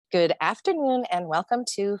Good afternoon and welcome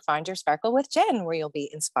to Find Your Sparkle with Jen, where you'll be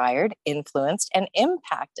inspired, influenced, and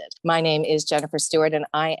impacted. My name is Jennifer Stewart and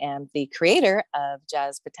I am the creator of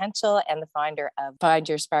Jazz Potential and the founder of Find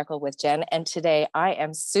Your Sparkle with Jen. And today I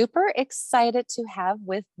am super excited to have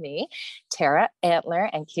with me Tara Antler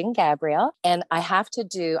and King Gabriel. And I have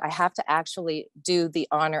to actually do the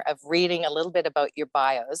honor of reading a little bit about your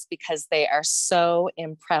bios because they are so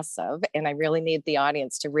impressive. And I really need the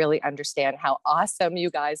audience to really understand how awesome you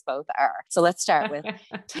guys both are. So let's start with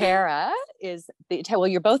Tara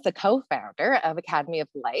you're both the co-founder of Academy of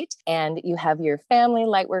Light, and you have your family,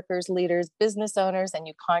 light workers, leaders, business owners, and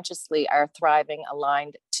you consciously are thriving,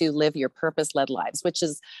 aligned to live your purpose-led lives, which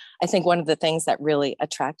is, I think, one of the things that really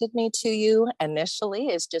attracted me to you initially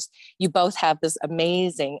is just, you both have this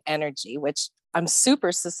amazing energy, which I'm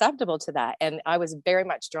super susceptible to that. And I was very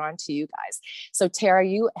much drawn to you guys. So Tara,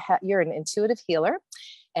 you're an intuitive healer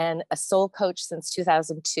and a soul coach since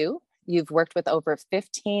 2002. You've worked with over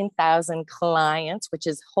 15,000 clients, which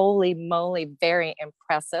is holy moly, very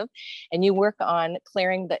impressive. And you work on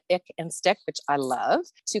clearing the ick and stick, which I love,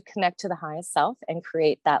 to connect to the highest self and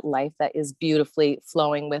create that life that is beautifully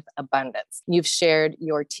flowing with abundance. You've shared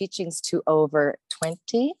your teachings to over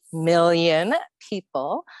 20 million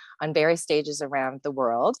people on various stages around the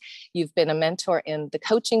world. You've been a mentor in the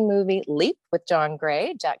coaching movie Leap with John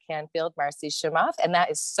Gray, Jack Canfield, Marcy Shimoff, and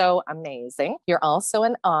that is so amazing. You're also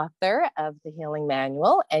an author of the Healing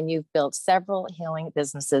Manual, and you've built several healing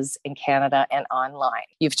businesses in Canada and online.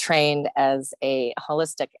 You've trained as a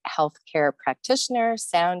holistic healthcare practitioner,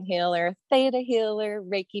 sound healer, theta healer,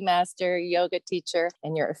 Reiki master, yoga teacher,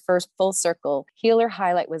 and your first full circle healer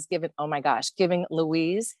highlight was giving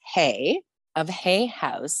Louise Hay of Hay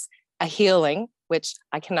House a healing, which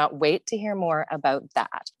I cannot wait to hear more about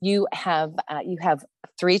that. You have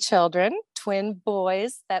 3 children, twin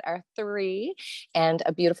boys that are 3, and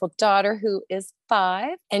a beautiful daughter who is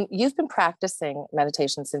 5. And you've been practicing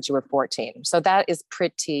meditation since you were 14. So that is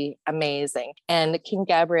pretty amazing. And King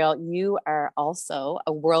Gabriel, you are also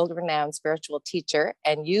a world-renowned spiritual teacher,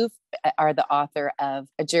 and you are the author of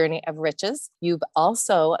A Journey of Riches. You've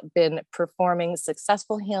also been performing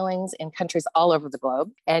successful healings in countries all over the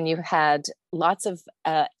globe, and you've had lots of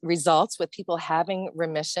results with people having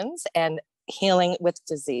remissions and healing with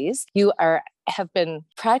disease. You have been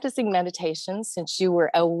practicing meditation since you were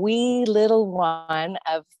a wee little one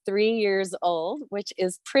of 3 years old, which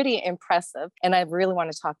is pretty impressive. And I really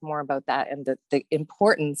want to talk more about that and the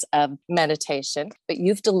importance of meditation. But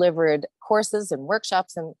you've delivered courses and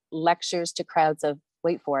workshops and lectures to crowds of,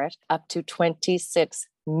 wait for it, up to 26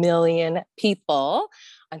 million people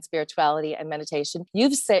on spirituality and meditation.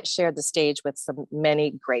 You've shared the stage with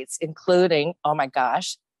many greats, including,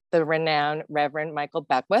 the renowned Reverend Michael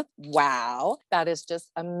Beckwith. Wow, that is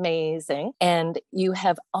just amazing. And you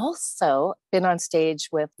have also been on stage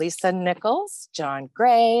with Lisa Nichols, John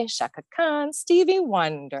Gray, Shaka Khan, Stevie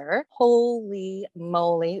Wonder, holy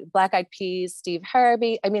moly, Black Eyed Peas, Steve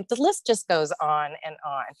Harvey. I mean, the list just goes on and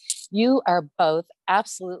on. You are both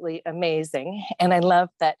absolutely amazing. And I love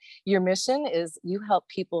that your mission is you help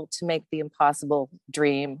people to make the impossible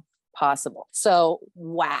dream possible. So,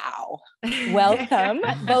 wow. Welcome,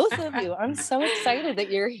 both of you. I'm so excited that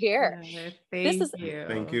you're here. Thank you.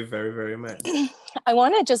 Thank you very, very much. I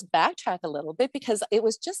want to just backtrack a little bit because it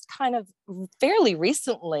was just kind of fairly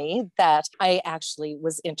recently that I actually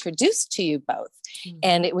was introduced to you both.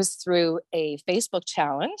 And it was through a Facebook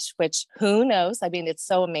challenge, which who knows? I mean, it's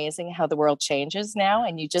so amazing how the world changes now,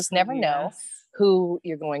 and you just never know who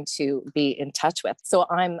you're going to be in touch with. So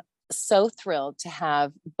I'm so thrilled to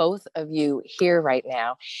have both of you here right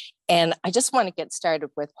now. And I just want to get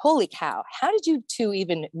started with, holy cow, how did you two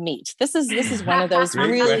even meet? This is one of those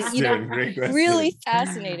really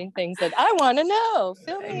fascinating things that I want to know.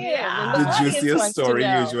 Fill me in. The juiciest story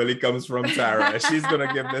usually comes from Tara. She's going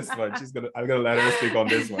to give this one. I'm going to let her speak on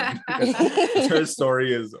this one. Her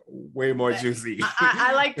story is way more juicy.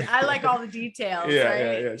 I like all the details.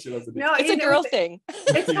 Yeah. She loves the details. No, it's a girl thing.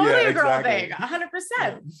 It's totally a girl thing.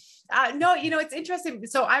 100%. No, it's interesting.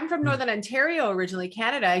 So I'm from Northern Ontario, originally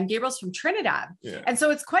Canada, and Gabriel's from Trinidad. Yeah. And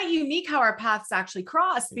so it's quite unique how our paths actually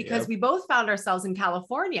crossed because we both found ourselves in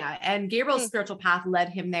California, and Gabriel's spiritual path led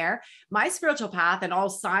him there. My spiritual path and all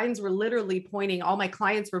signs were literally pointing, all my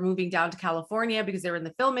clients were moving down to California because they were in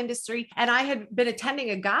the film industry. And I had been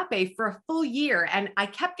attending Agape for a full year, and I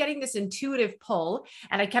kept getting this intuitive pull,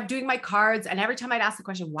 and I kept doing my cards. And every time I'd ask the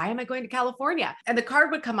question, why am I going to California? And the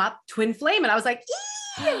card would come up, twin flame. And I was like,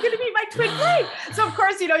 I'm going to meet my twin flame. So of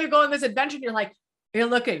course, you go on this adventure and you're like, you're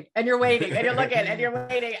looking and you're waiting and you're looking and you're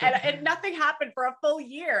waiting and nothing happened for a full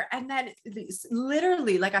year. And then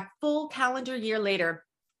literally like a full calendar year later,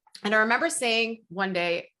 And I remember saying one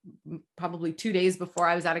day, probably 2 days before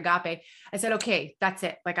I was at Agape, I said, okay, that's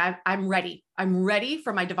it. Like I'm ready. I'm ready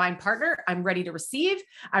for my divine partner. I'm ready to receive.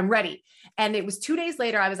 I'm ready. And it was 2 days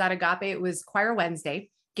later, I was at Agape. It was Choir Wednesday.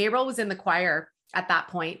 Gabriel was in the choir at that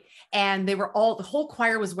point, and the whole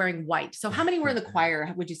choir was wearing white. So how many were in the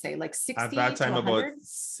choir? Would you say like 60? At that time, about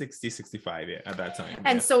 60, 65. Yeah, at that time.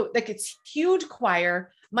 And so like it's huge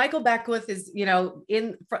choir. Michael Beckwith is,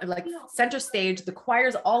 in like center stage. The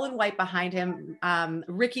choir's all in white behind him.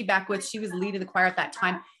 Ricky Beckwith, she was leading the choir at that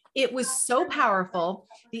time. It was so powerful.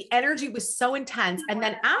 The energy was so intense. And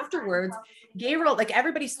then afterwards, Gabriel, like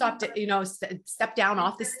everybody stopped, stepped down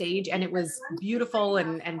off the stage, and it was beautiful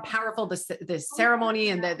and powerful. The ceremony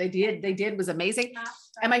and that they did was amazing.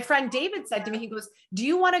 And my friend David said to me, he goes, do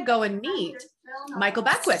you want to go and meet Michael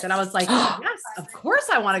Beckwith? And I was like, yes, of course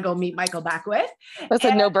I want to go meet Michael Beckwith. That's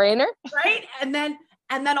a no-brainer. Right. And then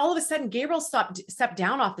all of a sudden Gabriel stepped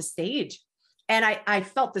down off the stage. And I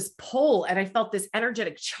felt this pull, and I felt this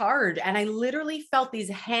energetic charge, and I literally felt these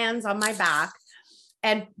hands on my back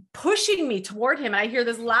and pushing me toward him. And I hear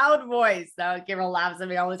this loud voice. Now, Gabriel laughs at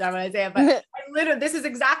me all the time when I say it, but this is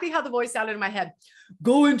exactly how the voice sounded in my head.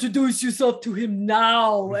 Go introduce yourself to him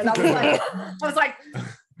now. And I was like,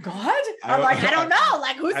 God? I'm like, I don't know.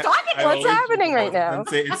 Like, who's talking? What's happening right now?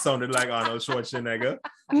 It sounded like Arnold Schwarzenegger,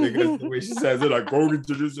 because the way she says it, like, go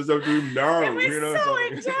introduce yourself to him now. It was so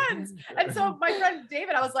intense. And so my friend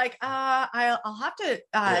David, I was like, I'll have to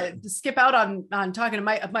skip out on talking to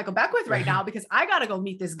Michael Beckwith right now, because I got to go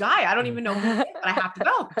meet this guy. I don't even know who he is, but I have to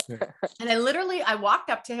go. And I walked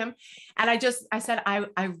up to him, and I said,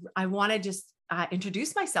 I want to just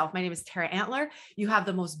introduce myself. My name is Tara Antler. You have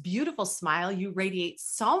the most beautiful smile. You radiate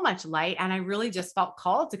so much light. And I really just felt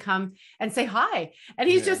called to come and say hi. And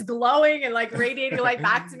he's just glowing and like radiating light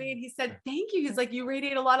back to me. And he said, thank you. He's like, you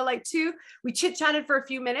radiate a lot of light too. We chit-chatted for a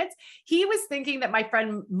few minutes. He was thinking that my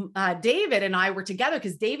friend David and I were together,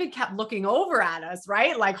 because David kept looking over at us,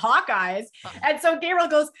 right? Like Hawkeyes. And so Gabriel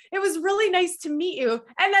goes, it was really nice to meet you.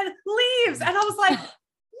 And then leaves. And I was like,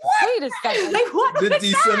 what? Wait a second. Like, what the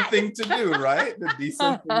decent thing to do, right? The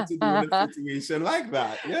decent thing to do in a situation like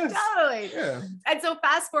that. Yes. Totally. Yeah. And so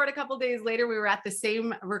fast forward a couple of days later, we were at the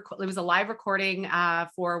same, it was a live recording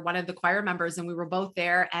for one of the choir members, and we were both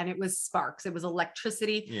there, and it was sparks. It was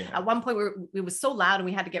electricity. Yeah. At one point it was so loud, and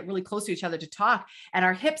we had to get really close to each other to talk, and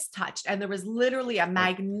our hips touched, and there was literally a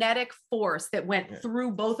magnetic force that went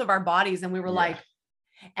through both of our bodies. And we were like,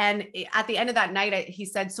 and at the end of that night, he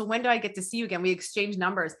said, so when do I get to see you again? We exchanged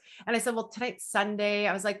numbers. And I said, well, tonight's Sunday.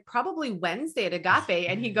 I was like, probably Wednesday at Agape.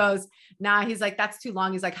 And he goes, nah, he's like, that's too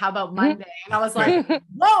long. He's like, how about Monday? And I was like,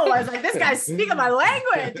 whoa, I was like, this guy's speaking my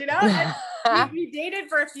language, And we dated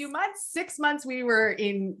for a few months. 6 months, 3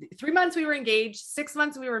 months we were engaged. 6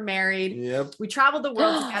 months we were married. Yep. We traveled the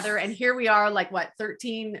world together. And here we are, like what,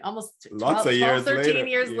 13, almost 12, 13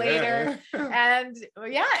 years later. And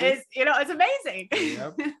it's amazing.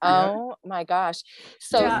 Yep. Oh my gosh.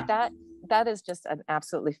 So that is just an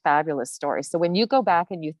absolutely fabulous story. So when you go back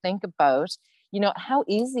and you think about, how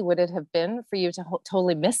easy would it have been for you to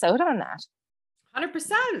totally miss out on that?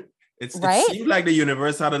 100%. It seemed like the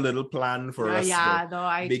universe had a little plan for us.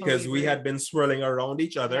 Because we had been swirling around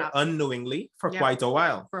each other unknowingly for quite a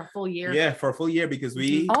while. For a full year. Yeah, for a full year, because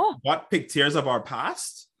we got pictures of our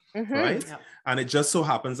past, right? Yep. And it just so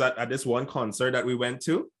happens that at this one concert that we went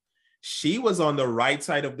to, she was on the right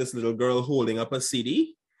side of this little girl holding up a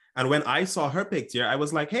CD. And when I saw her picture, I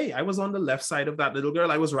was like, hey, I was on the left side of that little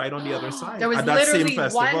girl. I was right on the other side. There was at literally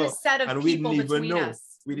that same one set of and people between us.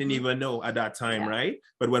 We didn't even know at that time, right?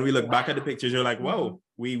 But when we look back at the pictures, you're like, whoa,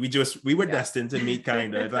 we were destined to meet,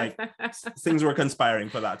 kind of like things were conspiring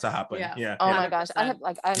for that to happen. Yeah. Oh my gosh, I'm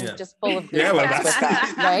just full of goosebumps with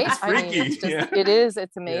that, right? It's freaky.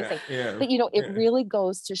 It's amazing. Yeah. But it really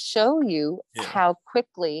goes to show you how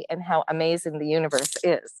quickly and how amazing the universe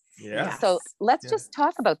is. Yeah. So let's just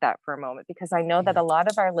talk about that for a moment, because I know that a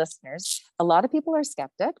lot of our listeners, a lot of people are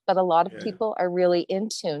skeptic, but a lot of people are really in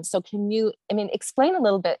tune. So can you, explain a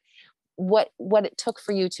little bit what it took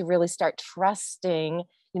for you to really start trusting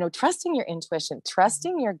your intuition,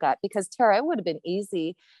 trusting your gut? Because Tara, it would have been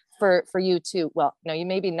easy for you to, you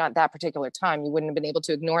maybe not that particular time, you wouldn't have been able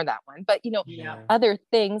to ignore that one, but other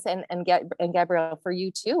things, and Gabrielle, for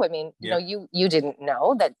you too. You didn't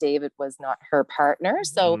know that David was not her partner.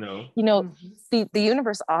 So, the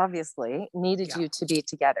universe obviously needed you to be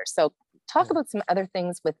together. So talk about some other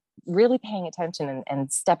things with really paying attention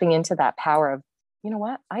and stepping into that power of,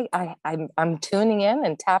 I'm tuning in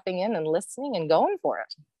and tapping in and listening and going for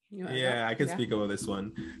it. Yeah, I can speak about this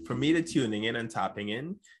one. For me, the tuning in and tapping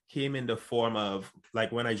in came in the form of,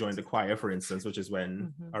 like, when I joined the choir, for instance, which is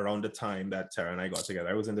when around the time that Tara and I got together.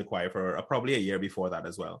 I was in the choir for probably a year before that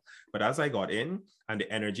as well. But as I got in and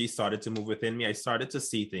the energy started to move within me, I started to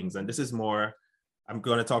see things. And this is more, I'm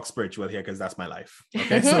going to talk spiritual here because that's my life.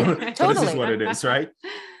 Okay, so, Totally. so this is what it is, right?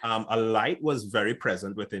 A light was very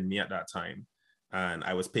present within me at that time. And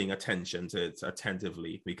I was paying attention to it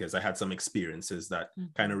attentively because I had some experiences that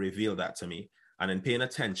kind of revealed that to me. And in paying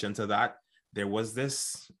attention to that, there was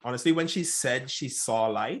this, honestly, when she said she saw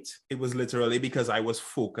light, it was literally because I was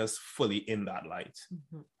focused fully in that light,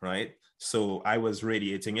 right? So I was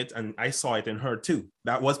radiating it and I saw it in her too.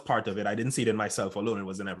 That was part of it. I didn't see it in myself alone. It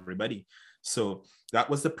was in everybody. So that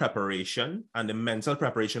was the preparation, and the mental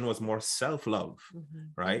preparation was more self-love,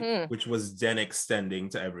 right? Which was then extending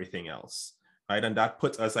to everything else. Right. And that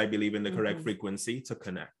puts us, I believe, in the correct frequency to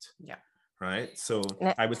connect. Yeah. Right. So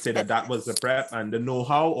I would say that was the prep, and the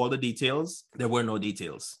know-how, all the details. There were no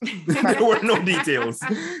details. There were no details.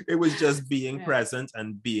 It was just being present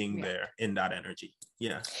and being there in that energy.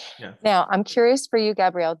 Yeah. Yeah. Now, I'm curious for you,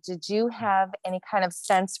 Gabrielle, did you have any kind of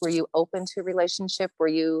sense, were you open to a relationship? Were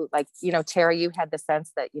you like, Tara, you had the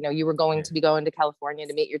sense that, you were going to be going to California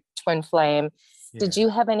to meet your twin flame. Did you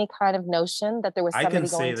have any kind of notion that there was somebody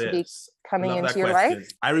going to be coming into your life?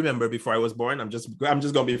 I remember before I was born, I'm just going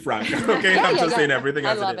to be frank. Okay. I'm just saying everything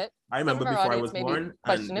as it is. I remember before I was born,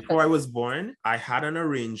 and before I was born, I had an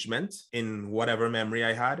arrangement in whatever memory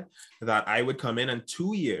I had that I would come in and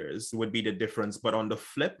 2 years would be the difference. But on the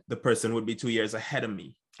flip, the person would be 2 years ahead of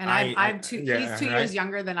me. And he's 2 years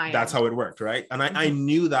younger than I am. That's how it worked. Right. And I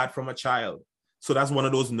knew that from a child. So that's one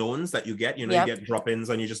of those knowns that you get, you get drop-ins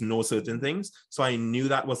and you just know certain things. So I knew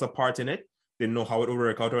that was a part in it. Didn't know how it would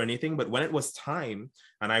work out or anything. But when it was time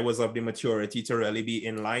and I was of the maturity to really be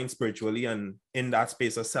in line spiritually and in that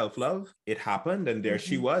space of self-love, it happened. And there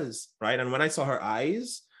she was, right? And when I saw her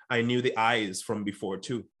eyes, I knew the eyes from before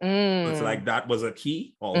too. It's like that was a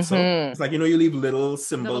key also. It's like, you leave little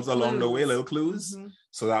symbols along the way, little clues.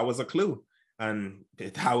 So that was a clue. And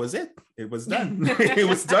that was it. It was done. It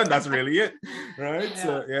was done. That's really it. Right.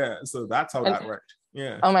 Yeah. So that's how that worked.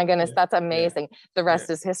 Yeah. Oh my goodness. That's amazing. The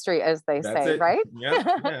rest is history, as they say, right?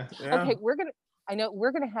 Yeah. Okay. I know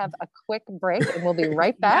we're going to have a quick break and we'll be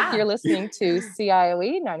right back. You're listening to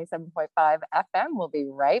CIOE 97.5 FM. We'll be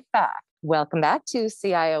right back. Welcome back to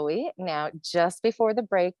CIOE. Now, just before the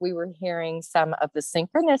break, we were hearing some of the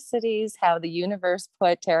synchronicities, how the universe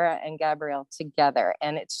put Tara and Gabrielle together.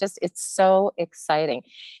 And it's so exciting.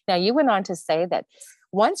 Now, you went on to say that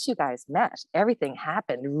once you guys met, everything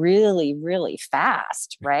happened really, really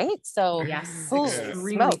fast, right? So yes,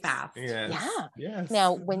 extremely fast. Yes.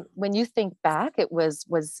 Now, when you think back, it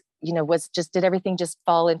did everything just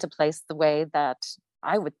fall into place the way that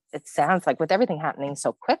it sounds like, with everything happening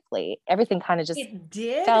so quickly, everything kind of just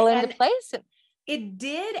fell into place. It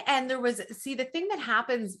did. And there was, the thing that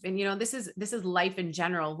happens, and this is life in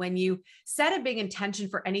general, when you set a big intention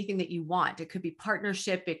for anything that you want, it could be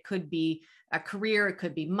partnership, it could be a career, it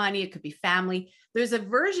could be money, it could be family. There's a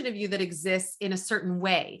version of you that exists in a certain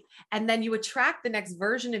way. And then you attract the next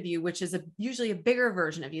version of you, which is usually a bigger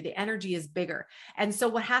version of you. The energy is bigger. And so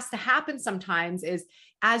what has to happen sometimes is,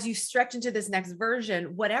 as you stretch into this next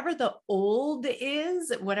version, whatever the old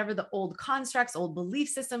is, whatever the old constructs, old belief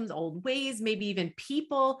systems, old ways, maybe even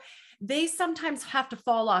people, they sometimes have to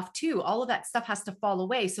fall off too. All of that stuff has to fall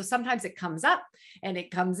away. So sometimes it comes up and it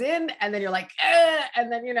comes in, and then you're like,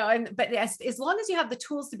 and then, but as long as you have the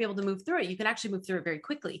tools to be able to move through it, you can actually move through it very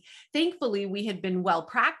quickly. Thankfully, we had been well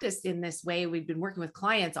practiced in this way. We've been working with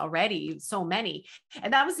clients already, so many.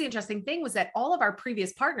 And that was the interesting thing, was that all of our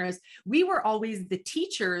previous partners, we were always the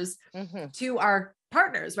teachers to our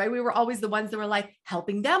partners, right? We were always the ones that were like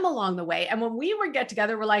helping them along the way. And when we would get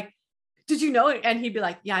together, we're like, did you know it? And he'd be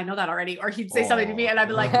like, yeah, I know that already. Or he'd say something to me and I'd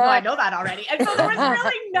be like, no, I know that already. And so there was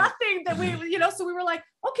really nothing that we, so we were like,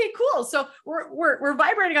 okay, cool. So we're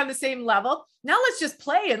vibrating on the same level. Now let's just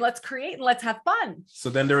play and let's create and let's have fun. So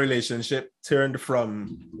then the relationship turned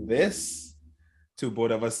from this to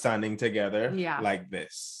both of us standing together like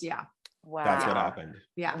this. Yeah. Wow. That's what happened.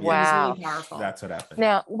 Yeah. Wow. It was really powerful. That's what happened.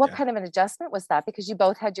 Now, what kind of an adjustment was that? Because you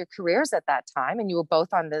both had your careers at that time and you were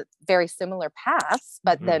both on the very similar paths,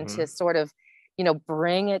 but then to sort of,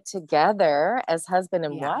 bring it together as husband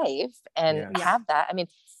and wife and have that. I mean,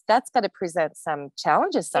 that's got to present some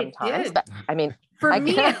challenges sometimes, but I mean, For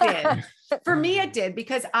me, it did. For me, it did,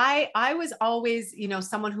 because I was always,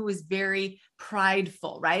 someone who was very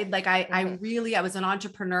prideful, right? Like I was an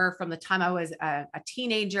entrepreneur from the time I was a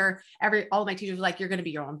teenager. All of my teachers were like, you're going to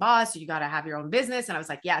be your own boss. You got to have your own business. And I was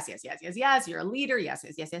like, yes, yes, yes, yes, yes. You're a leader. Yes,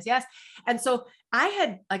 yes, yes, yes, yes. And so I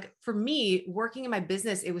had, like, for me, working in my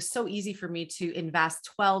business, it was so easy for me to invest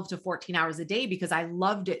 12 to 14 hours a day because I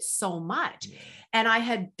loved it so much. Yeah. And I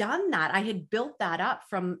had done that. I had built that up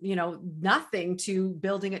from, nothing to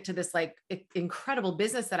building it to this like incredible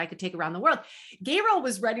business that I could take around the world. Gabriel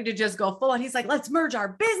was ready to just go full on. He's like, let's merge our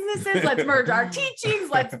businesses. Let's merge our teachings.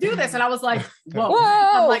 Let's do this. And I was like, whoa.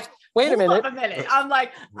 I'm like, wait a minute. I'm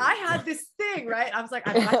like, I had this thing, right? I was like,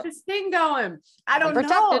 I got this thing going. I don't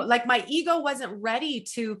know. Like my ego wasn't ready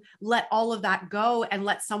to let all of that go and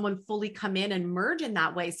let someone fully come in and merge in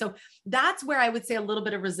that way. So that's where I would say a little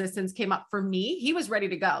bit of resistance came up for me. He was ready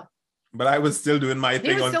to go. But I was still doing my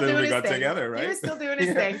thing until we got together, right? He was still doing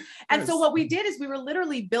his thing. And so what we did is we were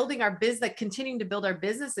literally building our business, continuing to build our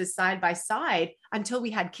businesses side by side until we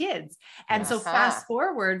had kids. And so fast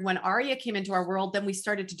forward, when Arya came into our world, then we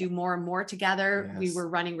started to do more and more together. Yes. We were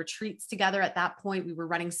running retreats together at that point. We were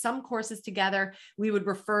running some courses together. We would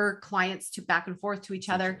refer clients to back and forth to each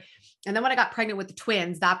other. And then when I got pregnant with the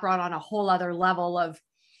twins, that brought on a whole other level of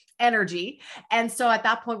energy. And so at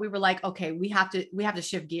that point we were like, okay, we have to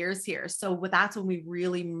shift gears here. So that's when we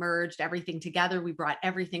really merged everything together. We brought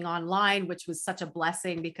everything online, which was such a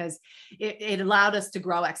blessing because it allowed us to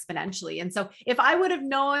grow exponentially. And so if I would have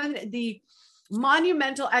known the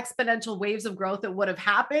monumental exponential waves of growth that would have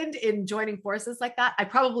happened in joining forces like that, I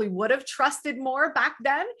probably would have trusted more back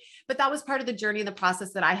then. But that was part of the journey and the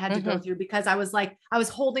process that I had to go through, because I was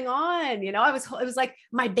holding on, it was like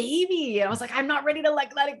my baby. And I was like, I'm not ready to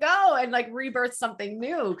let it go and like rebirth something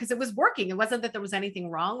new, because it was working. It wasn't that there was anything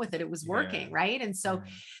wrong with it. It was working. Yeah. Right. And so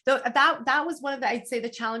that was one of I'd say the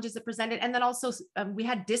challenges that presented. And then also we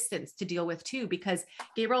had distance to deal with too, because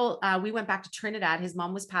Gabriel, we went back to Trinidad. His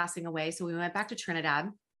mom was passing away. So we went back to Trinidad.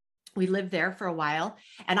 We lived there for a while,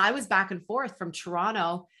 and I was back and forth from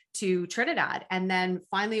Toronto to Trinidad. And then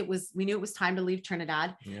finally we knew it was time to leave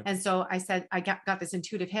Trinidad. Yep. And so I said, I got this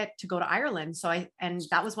intuitive hit to go to Ireland. And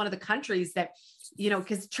that was one of the countries that,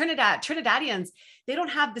 because Trinidadians, they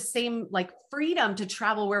don't have the same like freedom to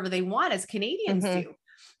travel wherever they want as Canadians do.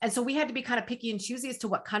 And so we had to be kind of picky and choosy as to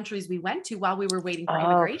what countries we went to while we were waiting for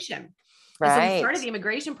immigration. Right. And so we started the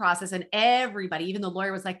immigration process, and everybody, even the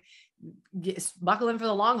lawyer, was like, buckle in for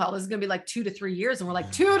the long haul. This is going to be like 2 to 3 years. And we're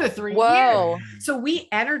like 2 to 3 years. So we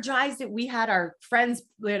energized it. We had our friends,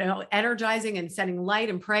 energizing and sending light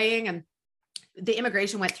and praying. And the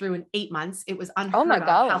immigration went through in 8 months. It was unheard of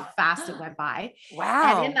how fast it went by.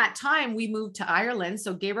 Wow. And in that time we moved to Ireland.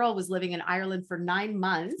 So Gabriel was living in Ireland for 9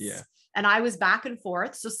 months. Yeah. And I was back and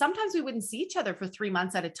forth. So sometimes we wouldn't see each other for 3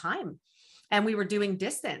 months at a time. And we were doing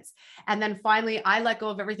distance. And then finally I let go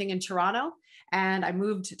of everything in Toronto, and I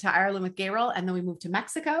moved to Ireland with Gabriel, and then we moved to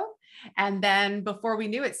Mexico. And then before we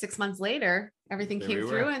knew it, 6 months later, everything came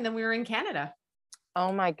through, and then we were in Canada.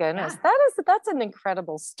 Oh my goodness. Yeah. That's an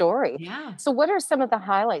incredible story. Yeah. So what are some of the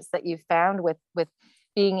highlights that you found with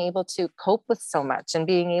being able to cope with so much and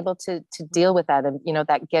being able to deal with that, and,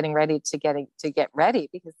 that getting ready to get ready,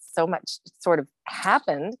 because so much sort of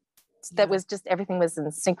happened that was just, everything was in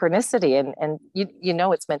synchronicity, and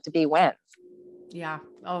it's meant to be when. Yeah.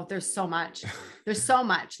 Oh, there's so much. There's so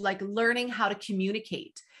much, like learning how to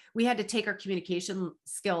communicate. We had to take our communication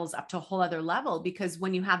skills up to a whole other level, because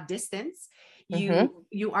when you have distance,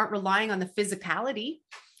 you aren't relying on the physicality.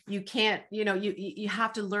 You can't, you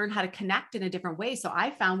have to learn how to connect in a different way. So I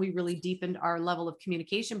found we really deepened our level of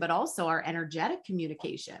communication, but also our energetic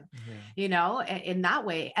communication, in that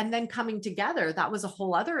way. And then coming together, that was a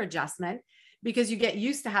whole other adjustment, because you get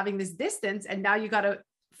used to having this distance, and now you got to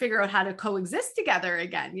figure out how to coexist together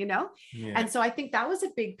again, Yeah. And so I think that was a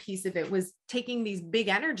big piece of it, was taking these big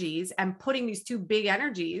energies and putting these two big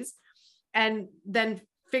energies, and then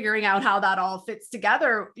figuring out how that all fits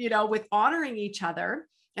together, with honoring each other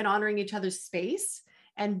and honoring each other's space,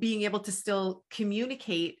 and being able to still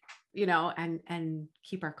communicate, and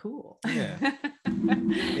keep our cool. Yeah.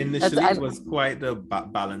 Initially, it was quite the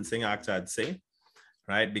balancing act, I'd say.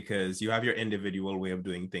 Right? Because you have your individual way of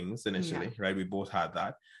doing things initially, right? We both had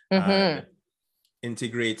that. And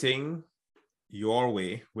integrating your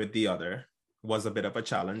way with the other was a bit of a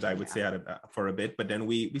challenge, I would say, for a bit, but then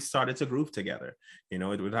we started to groove together. You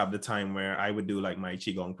know, it would have the time where I would do like my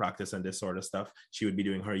qigong practice and this sort of stuff. She would be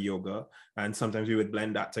doing her yoga, and sometimes we would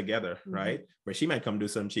blend that together, right? Where she might come do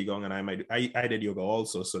some qigong and I did yoga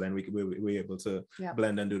also. So then we were able to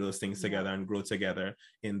blend and do those things together and grow together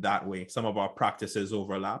in that way. Some of our practices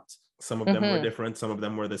overlapped. Some of them were different. Some of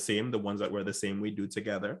them were the same. The ones that were the same, we do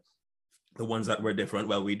together. The ones that were different,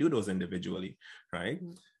 well, we do those individually, right?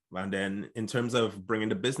 And then in terms of bringing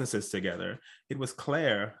the businesses together, it was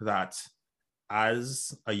clear that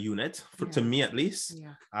as a unit, to me at least,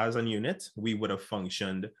 as a unit, we would have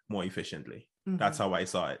functioned more efficiently. That's how I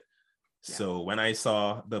saw it. So when I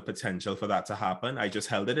saw the potential for that to happen, I just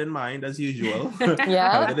held it in mind as usual,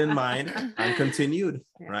 held it in mind and continued,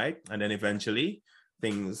 right? And then eventually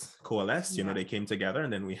things coalesced, you know, they came together,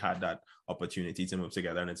 and then we had that opportunity to move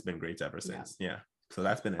together, and it's been great ever since. So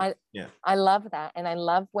that's been it. I love that. And I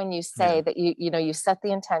love when you say that you set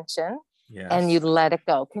the intention and you let it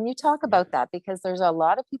go. Can you talk about that? Because there's a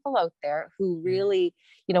lot of people out there who really,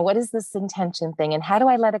 you know, what is this intention thing? And how do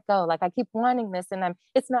I let it go? Like, I keep wanting this and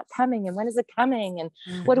it's not coming. And when is it coming? And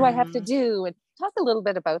what do I have to do? And talk a little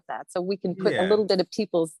bit about that so we can put a little bit of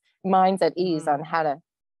people's minds at ease on how to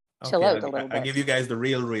chill out a little bit. I give you guys the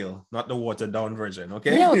real, not the watered down version.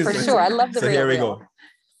 Okay. No, for sure. I love the real. So here we go.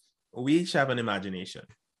 We each have an imagination,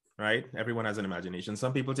 right? Everyone has an imagination.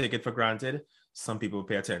 Some people take it for granted. Some people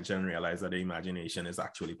pay attention and realize that the imagination is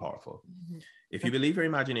actually powerful. If you believe your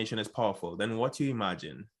imagination is powerful, then what you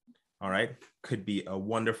imagine, all right, could be a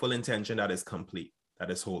wonderful intention that is complete, that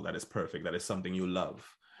is whole, that is perfect, that is something you love,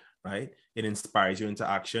 right? It inspires you into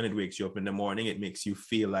action. It wakes you up in the morning. It makes you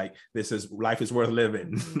feel like life is worth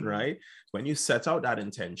living, right? When you set out that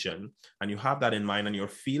intention and you have that in mind and you're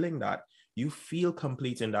feeling that, you feel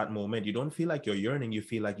complete in that moment. You don't feel like you're yearning. You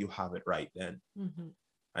feel like you have it right then.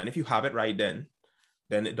 And if you have it right then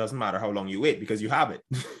it doesn't matter how long you wait because you have it.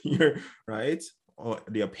 You're right. Or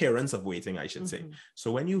the appearance of waiting, I should say.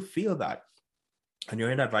 So when you feel that and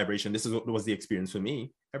you're in that vibration, this is what was the experience for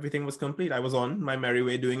me. Everything was complete. I was on my merry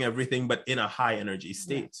way doing everything, but in a high energy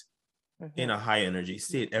state. In a high energy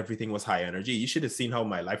state, everything was high energy. You should have seen how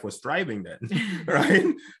my life was thriving then, right?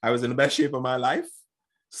 I was in the best shape of my life,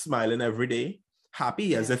 smiling every day,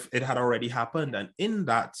 happy as if it had already happened. And in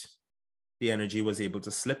that, the energy was able to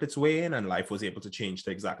slip its way in and life was able to change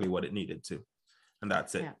to exactly what it needed to. And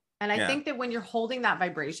that's it. And I think that when you're holding that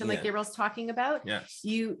vibration, like Gabriel's talking about,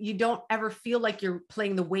 you don't ever feel like you're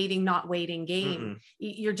playing the waiting, not waiting game.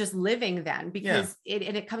 You're just living then, because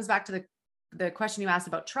it comes back to the question you asked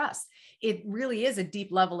about trust. It really is a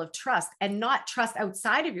deep level of trust, and not trust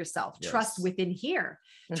outside of yourself, trust within here,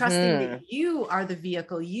 trusting that you are the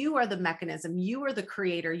vehicle, you are the mechanism, you are the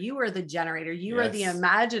creator, you are the generator, you are the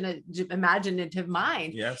imaginative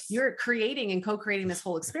mind. You're creating and co-creating this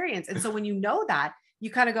whole experience. And so when you know that, you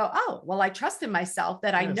kind of go, oh, well, I trust in myself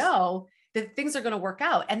that I know that things are going to work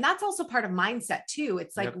out. And that's also part of mindset too.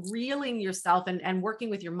 It's like reeling yourself and working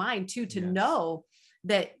with your mind too, to know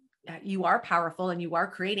that you are powerful and you are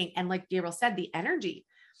creating. And like Gabriel said, the energy,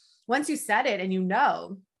 once you set it and you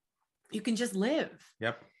know, you can just live.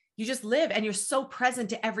 You just live, and you're so present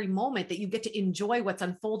to every moment that you get to enjoy what's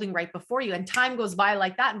unfolding right before you. And time goes by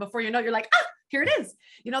like that. And before you know, you're like, here it is.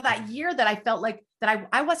 You know, that year that I felt like that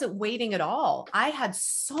I wasn't waiting at all. I had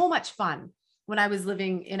so much fun when I was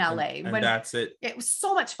living in LA. And that's it. It was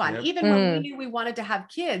so much fun. Even when we knew we wanted to have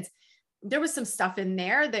kids, there was some stuff in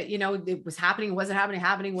there that, you know, it was happening, wasn't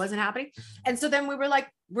happening, wasn't happening. And so then we were like,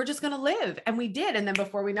 we're just going to live. And we did. And then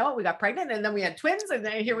before we know it, we got pregnant, and then we had twins, and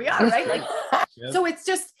then here we are. Right. Like, so it's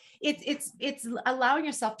just, it's allowing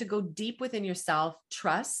yourself to go deep within yourself,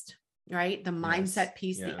 trust, right? The mindset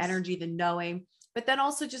piece, the energy, the knowing, but then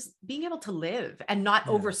also just being able to live and not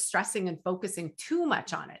over stressing and focusing too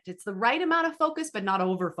much on it. It's the right amount of focus, but not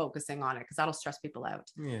over focusing on it, because that'll stress people out.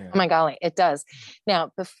 Oh my golly, it does.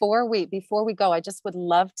 Now, before we go, I just would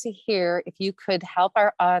love to hear if you could help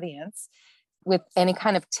our audience with any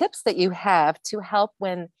kind of tips that you have to help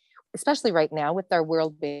when, especially right now with our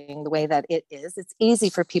world being the way that it is, it's easy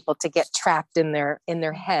for people to get trapped in their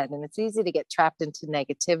head, and it's easy to get trapped into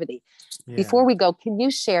negativity. Before we go, can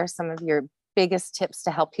you share some of your biggest tips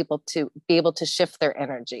to help people to be able to shift their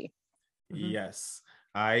energy? Yes,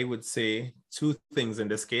 I would say two things in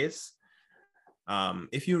this case.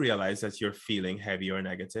 If you realize that you're feeling heavy or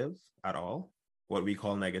negative at all, what we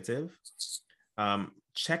call negative,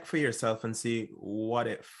 check for yourself and see what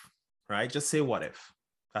if, right? Just say what if.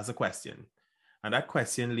 That's a question. And that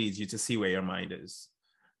question leads you to see where your mind is,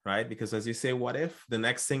 right? Because as you say, what if, the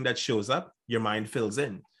next thing that shows up, your mind fills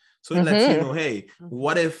in. So it lets you know, hey,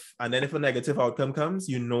 what if, and then if a negative outcome comes,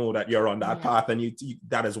 you know that you're on that path, and you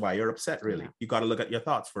that is why you're upset, really. You got to look at your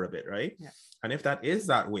thoughts for a bit, right? And if that is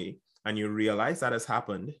that way, and you realize that has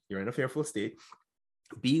happened, you're in a fearful state,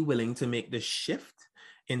 be willing to make the shift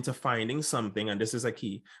into finding something, and this is a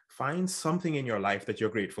key, find something in your life that you're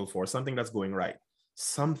grateful for, something that's going right,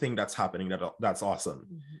 something that's happening that's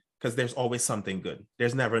awesome, because there's always something good.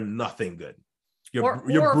 There's never nothing good. You're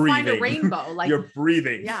breathing. Find a rainbow, like you're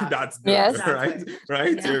breathing. That's good,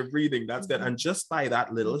 right? So you're breathing. That's good. And just by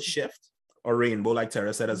that little shift, or rainbow, like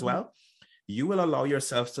Tara said as well, you will allow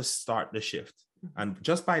yourself to start the shift. And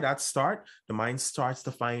just by that start, the mind starts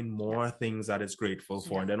to find more things that it's grateful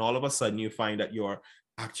for. And then all of a sudden you find that you're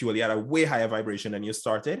actually at a way higher vibration than you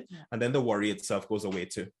started. And then the worry itself goes away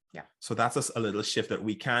too. So that's just a little shift that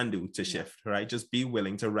we can do to shift, right? Just be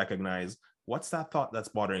willing to recognize, what's that thought that's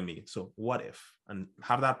bothering me? So what if? And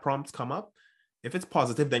have that prompt come up. If it's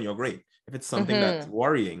positive, then you're great. If it's something that's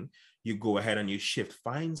worrying, you go ahead and you shift.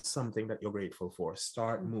 Find something that you're grateful for.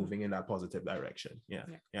 Start moving in that positive direction. Yeah.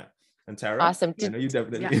 And Tara, awesome. I know you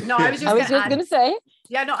definitely. No, I was just going to say.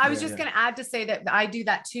 Yeah, no, I was just going to add to say that I do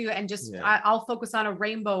that too, and just I'll focus on a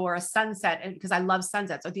rainbow or a sunset, and because I love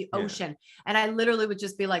sunsets, or the ocean, and I literally would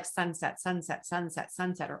just be like sunset, sunset, sunset,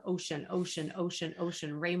 sunset, or ocean, ocean, ocean,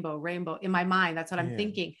 ocean, rainbow, rainbow in my mind. That's what I'm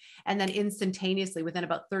thinking, and then instantaneously, within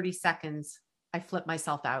about 30 seconds. I flip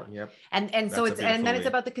myself out. And so then it's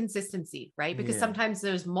about the consistency, right? Because sometimes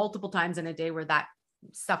there's multiple times in a day where that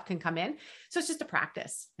stuff can come in. So it's just a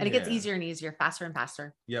practice, and it gets easier and easier, faster and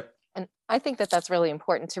faster. And I think that that's really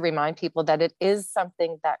important to remind people that it is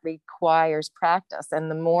something that requires practice. And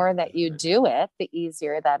the more that you do it, the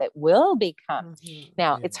easier that it will become.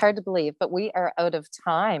 Now, it's hard to believe, but we are out of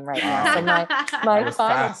time right now. So my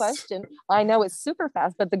final question, I know it's super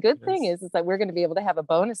fast, but the good thing is that we're going to be able to have a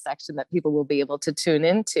bonus section that people will be able to tune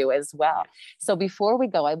into as well. So before we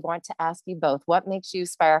go, I want to ask you both, what makes you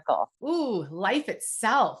sparkle? Ooh, life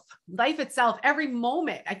itself, every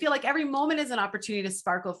moment. I feel like every moment is an opportunity to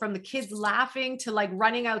sparkle, from the kids laughing to like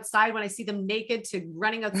running outside when I see them naked, to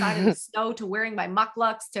running outside in the snow, to wearing my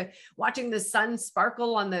mucklucks, to watching the sun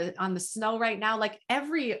sparkle on the snow right now. Like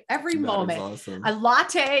every moment, awesome. A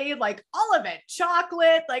latte, like all of it,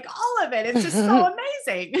 chocolate, like all of it. It's just so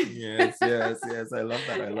amazing. Yes. I love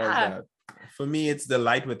that. I love that. For me, it's the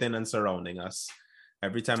light within and surrounding us.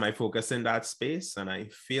 Every time I focus in that space and I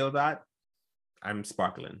feel that, I'm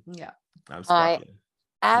sparkling. I'm sparkling.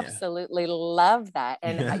 Absolutely love that.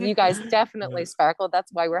 And you guys definitely sparkle.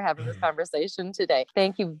 That's why we're having this conversation today.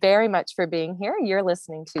 Thank you very much for being here. You're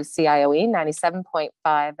listening to CIOE 97.5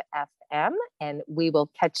 FM, and we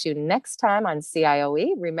will catch you next time on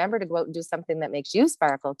CIOE. Remember to go out and do something that makes you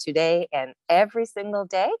sparkle today and every single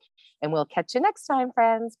day. And we'll catch you next time,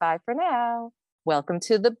 friends. Bye for now. Welcome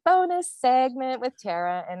to the bonus segment with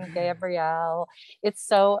Tara and Gabrielle.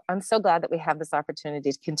 I'm so glad that we have this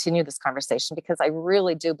opportunity to continue this conversation, because I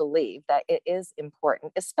really do believe that it is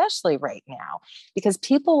important, especially right now, because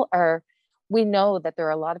we know that there are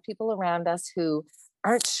a lot of people around us who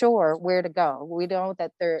aren't sure where to go. We know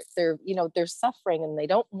that they're suffering and they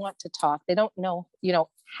don't want to talk. They don't know,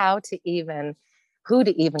 who to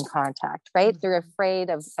even contact, right? They're afraid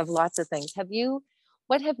of lots of things.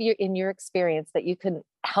 What have you, in your experience, that you can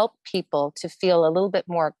help people to feel a little bit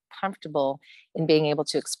more comfortable in being able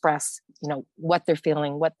to express, what they're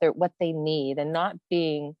feeling, what they need, and not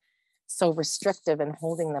being so restrictive and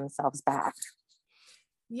holding themselves back?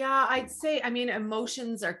 Yeah, I'd say,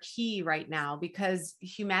 emotions are key right now, because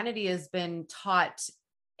humanity has been taught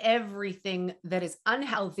everything that is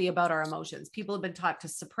unhealthy about our emotions. People have been taught to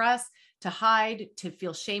suppress, to hide, to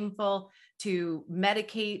feel shameful, to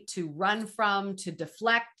medicate, to run from, to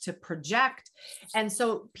deflect, to project. And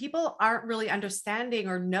so people aren't really understanding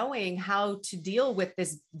or knowing how to deal with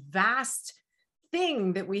this vast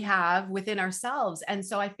thing that we have within ourselves. And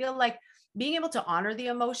so I feel like being able to honor the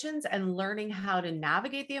emotions and learning how to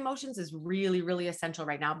navigate the emotions is really, really essential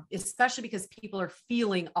right now, especially because people are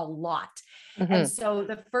feeling a lot. And so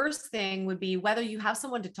the first thing would be, whether you have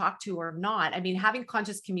someone to talk to or not, having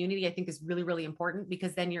conscious community, I think, is really, really important,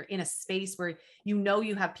 because then you're in a space where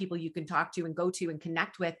you have people you can talk to and go to and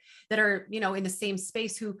connect with that are, in the same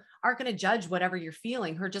space, who aren't going to judge whatever you're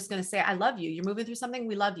feeling, who are just going to say, I love you. You're moving through something.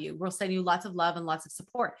 We love you. We'll send you lots of love and lots of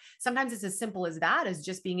support. Sometimes it's as simple as that, as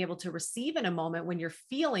just being able to receive in a moment when you're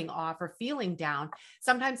feeling off or feeling down.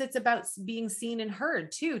 Sometimes it's about being seen and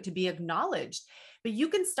heard too, to be acknowledged. but you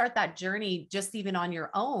can start that journey just even on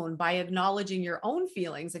your own by acknowledging your own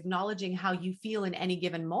feelings, acknowledging how you feel in any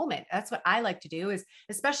given moment. That's what I like to do, is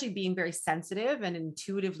especially being very sensitive and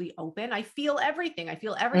intuitively open. I feel everything. I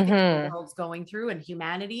feel everything the world's going through, and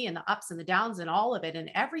humanity, and the ups and the downs and all of it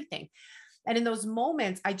and everything. And in those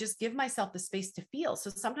moments, I just give myself the space to feel. So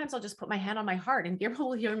sometimes I'll just put my hand on my heart, and Gabriel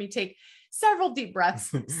will hear me take several deep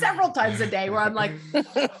breaths several times a day where I'm like,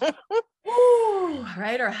 ooh,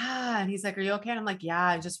 right? Or, and he's like, are you okay? And I'm like, yeah,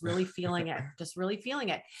 I'm just really feeling it. Just really feeling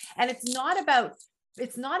it. And it's not about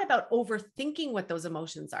overthinking what those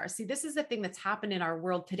emotions are. See, this is the thing that's happened in our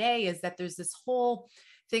world today, is that there's this whole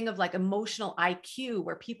thing of like emotional IQ,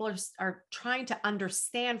 where people are trying to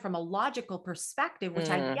understand from a logical perspective, which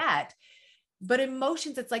I get. But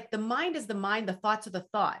emotions, it's like the mind is the mind, the thoughts are the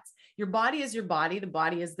thoughts. Your body is your body, the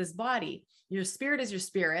body is this body. Your spirit is your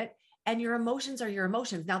spirit, and your emotions are your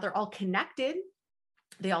emotions. Now they're all connected.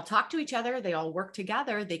 They all talk to each other. They all work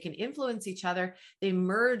together. They can influence each other. They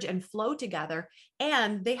merge and flow together,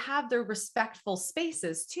 and they have their respectful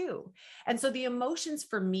spaces too. And so the emotions,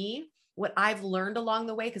 for me, what I've learned along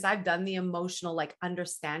the way, because I've done the emotional, like,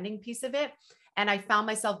 understanding piece of it, and I found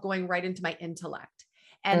myself going right into my intellect.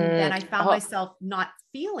 And then I found myself not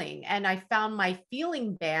feeling, and I found my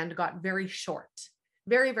feeling band got very short,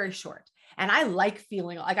 very, very short. And I like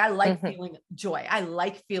feeling, like, I like feeling joy. I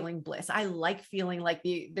like feeling bliss. I like feeling like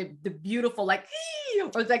the beautiful, like,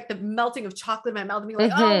 or like the melting of chocolate in my mouth, and be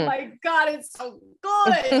like, oh my God, it's so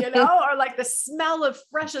good, you know, or like the smell of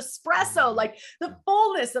fresh espresso, like the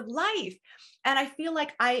fullness of life. And I feel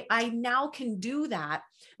like I now can do that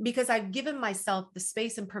because I've given myself the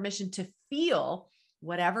space and permission to feel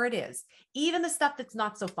whatever it is, even the stuff that's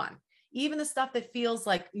not so fun, even the stuff that feels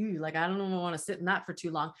like, like, I don't want to sit in that for too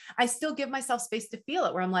long. I still give myself space to feel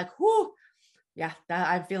it, where I'm like, whoo, yeah,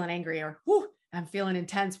 I'm feeling angry, or whoo, I'm feeling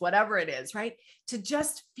intense, whatever it is, right? To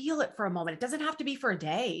just feel it for a moment. It doesn't have to be for a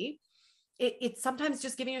day. It's sometimes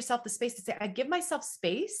just giving yourself the space to say, I give myself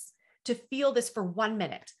space to feel this for 1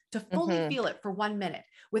 minute, to fully feel it for 1 minute,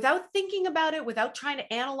 without thinking about it, without trying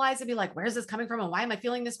to analyze and be like, where's this coming from? And why am I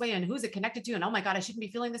feeling this way? And who's it connected to? And oh my God, I shouldn't be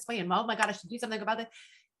feeling this way. And oh my God, I should do something about it.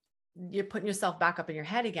 You're putting yourself back up in your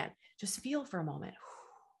head again. Just feel for a moment,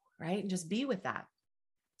 right? And just be with that.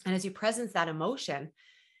 And as you presence that emotion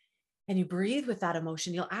and you breathe with that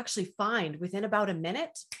emotion, you'll actually find within about a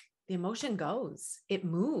minute, the emotion goes, it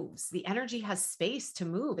moves. The energy has space to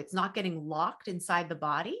move. It's not getting locked inside the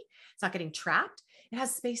body. It's not getting trapped. It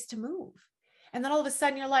has space to move. And then all of a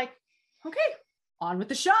sudden you're like, okay, on with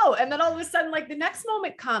the show. And then all of a sudden, like, the next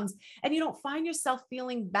moment comes and you don't find yourself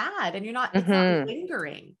feeling bad, and you're not, it's not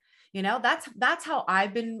lingering. You know, that's how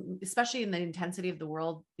I've been, especially in the intensity of the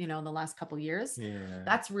world, you know, in the last couple of years. Yeah.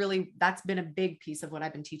 That's been a big piece of what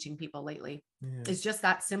I've been teaching people lately. Yeah. It's just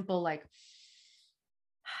that simple, like,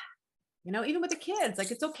 you know, even with the kids,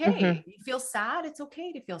 like, it's okay. You feel sad. It's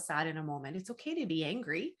okay to feel sad in a moment. It's okay to be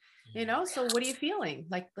angry, you know? So what are you feeling?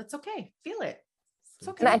 Like, that's okay. Feel it. It's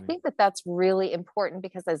okay. And I think that that's really important,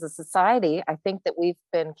 because as a society, I think that we've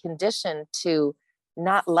been conditioned to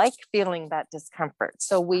not like feeling that discomfort.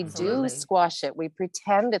 So we do squash it. We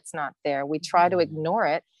pretend it's not there. We try to ignore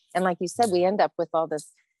it. And like you said, we end up with all this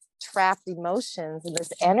trapped emotions and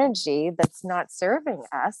this energy that's not serving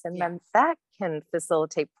us. And then that can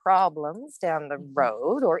facilitate problems down the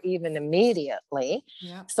road, or even immediately.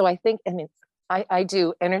 Yeah. So I think, I mean, I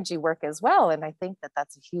do energy work as well. And I think that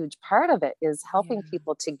that's a huge part of it, is helping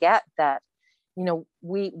people to get that, you know,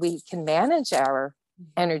 we can manage our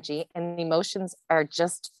energy, and emotions are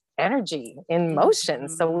just energy in motion.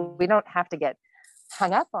 So we don't have to get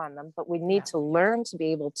hung up on them, but we need to learn to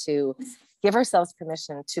be able to give ourselves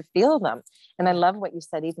permission to feel them. And I love what you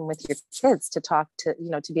said, even with your kids, to talk to, you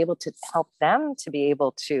know, to be able to help them to be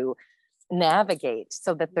able to navigate,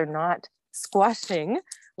 so that they're not squashing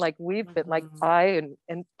like we've been, like I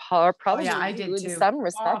and Paul probably I did in too. some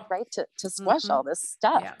respect, right? To squash all this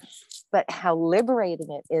stuff. Yeah. But how liberating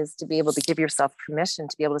it is to be able to give yourself permission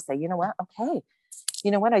to be able to say, you know what? Okay.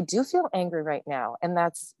 You know what? I do feel angry right now. And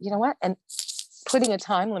that's, you know what? And putting a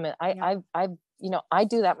time limit. I've you know, I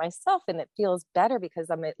do that myself, and it feels better, because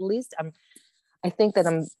I think that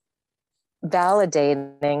I'm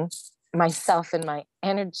validating myself and my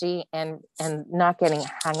energy, and not getting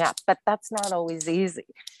hung up. But that's not always easy.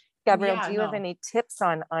 Gabrielle, do you have any tips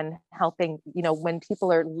on helping, you know, when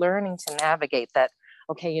people are learning to navigate that?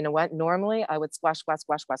 Okay, you know what? Normally I would squash.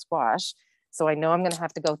 So I know I'm going to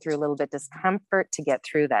have to go through a little bit of discomfort to get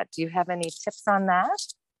through that. Do you have any tips on that?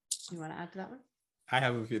 You want to add to that one? I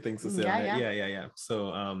have a few things to say on that. Yeah.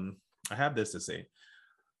 So I have this to say.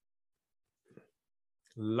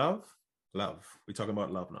 Love. We're talking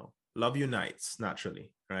about love now. love unites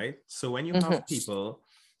naturally, right? So when you have people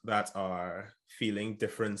that are feeling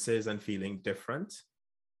differences and feeling different,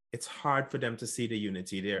 it's hard for them to see the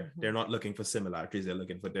unity there. They're not looking for similarities, they're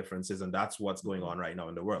looking for differences. And that's what's going on right now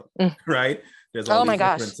in the world, right? There's all these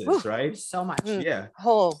differences, right? So much. Yeah.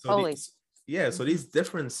 Holy. So these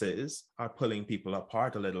differences are pulling people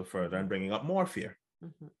apart a little further and bringing up more fear.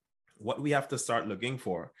 What we have to start looking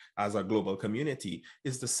for as a global community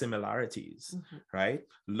is the similarities, right?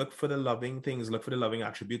 Look for the loving things, look for the loving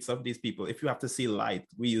attributes of these people. If you have to see light,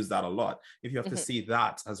 we use that a lot. If you have to see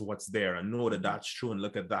that as what's there and know that that's true and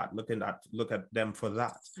look at that, look at them for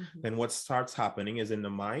that, then what starts happening is in the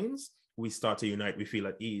minds, we start to unite, we feel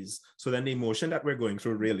at ease. So then the emotion that we're going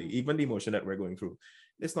through, really, even the emotion that we're going through,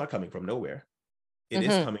 it's not coming from nowhere. It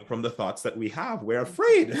is coming from the thoughts that we have. We're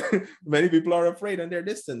afraid. Many people are afraid and they're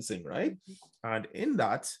distancing, right? And in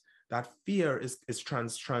that fear is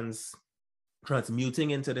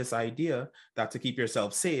transmuting into this idea that to keep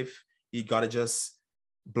yourself safe, you got to just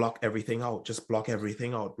block everything out. Just block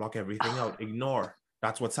everything out, ignore.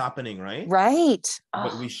 That's what's happening, right? Right.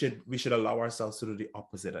 But we should allow ourselves to do the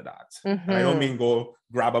opposite of that. And I don't mean go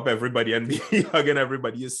grab up everybody and be hugging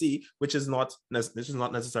everybody you see, which is not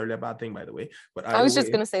necessarily a bad thing, by the way. But I was just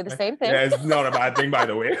going to say the same thing. Yeah, it's not a bad thing, by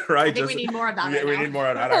the way, right? I think we need more of that. Yeah, we need more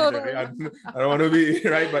of that. Actually. I don't want to be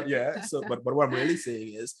right, but yeah. So, but what I'm really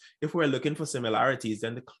saying is, if we're looking for similarities,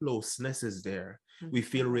 then the closeness is there. We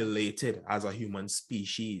feel related as a human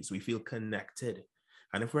species. We feel connected,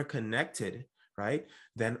 and if we're connected, right,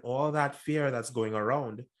 then all that fear that's going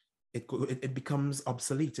around, it becomes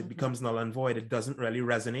obsolete. It becomes null and void. It doesn't really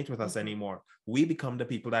resonate with us anymore. We become the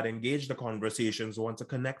people that engage the conversations, want to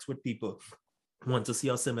connect with people, want to see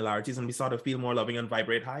our similarities, and we sort of feel more loving and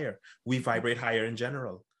vibrate higher. We vibrate higher in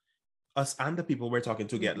general. Us and the people we're talking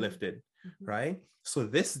to get lifted, right? So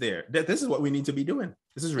this is what we need to be doing.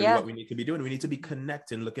 This is really what we need to be doing. We need to be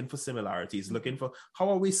connecting, looking for similarities, looking for how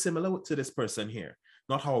are we similar to this person here?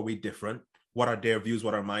 Not how are we different? What are their views?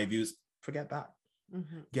 What are my views? Forget that.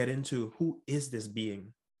 Get into who is this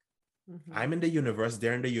being? I'm in the universe,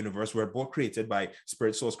 they're in the universe. We're both created by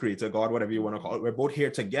spirit, source, creator, God, whatever you want to call it. We're both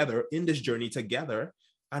here together in this journey together,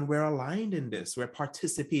 and we're aligned in this. We're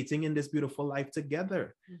participating in this beautiful life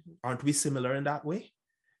together. Aren't we similar in that way?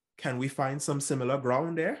 Can we find some similar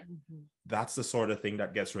ground there? That's the sort of thing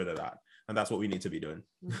that gets rid of that. And that's what we need to be doing.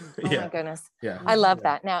 Oh my goodness. Yeah. I love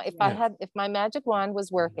that. Now, if my magic wand was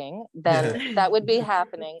working, then that would be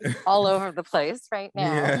happening all over the place right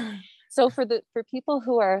now. Yeah. So for people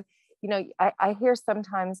who are, I hear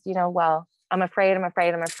sometimes, well, I'm afraid.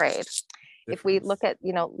 If we look at,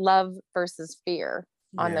 love versus fear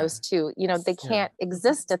on those two, they can't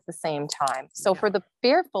exist at the same time. So for the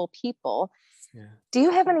fearful people, do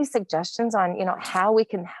you have any suggestions on, how we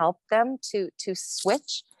can help them to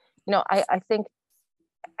switch? I think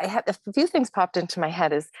I have a few things popped into my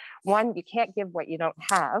head is one, you can't give what you don't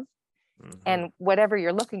have. And whatever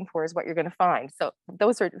you're looking for is what you're going to find. So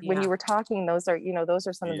those are, when you were talking, those are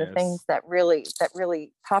some of the things that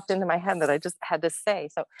really popped into my head that I just had to say.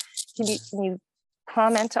 So can you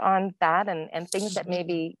comment on that and things that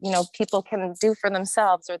maybe, people can do for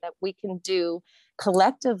themselves or that we can do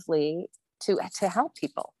collectively to help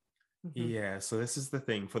people? Yeah, so this is the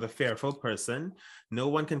thing. For the fearful person, no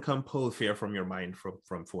one can come pull fear from your mind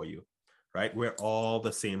for you, right? We're all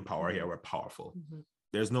the same power here. We're powerful.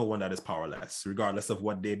 There's no one that is powerless, regardless of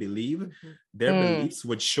what they believe. Their beliefs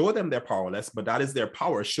would show them they're powerless, but that is their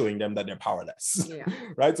power showing them that they're powerless,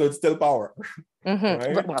 right? So it's still power,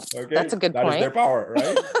 right? Well, okay? That's a good point. That is their power,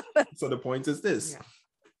 right? So the point is this.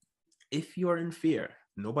 If you're in fear,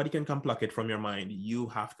 nobody can come pluck it from your mind. You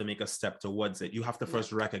have to make a step towards it. You have to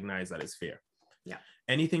first recognize that it's fear. Yeah.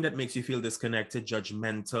 Anything that makes you feel disconnected,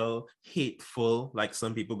 judgmental, hateful, like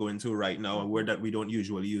some people go into right now, a word that we don't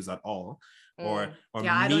usually use at all, or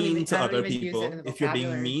mean to other people. If you're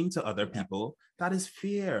being mean to other people, that is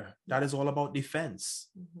fear. That is all about defense,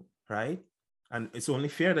 right? And it's only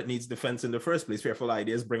fear that needs defense in the first place. Fearful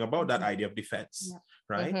ideas bring about that idea of defense,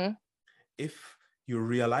 right? If you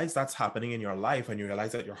realize that's happening in your life and you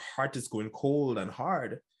realize that your heart is going cold and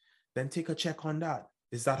hard, then take a check on that.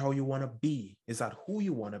 Is that how you want to be? Is that who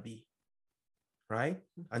you want to be? Right?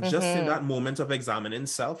 And just in that moment of examining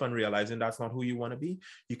self and realizing that's not who you want to be,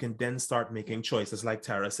 you can then start making choices, like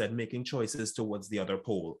Tara said, making choices towards the other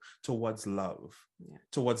pole, towards love,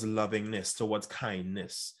 towards lovingness, towards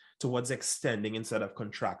kindness, towards extending instead of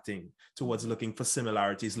contracting, towards looking for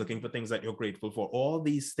similarities, looking for things that you're grateful for. All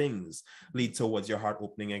these things lead towards your heart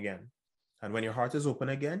opening again. And when your heart is open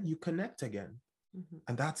again, you connect again.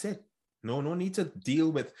 And that's it. No need to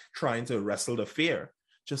deal with trying to wrestle the fear.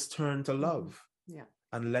 Just turn to love.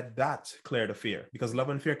 and let that clear the fear, because love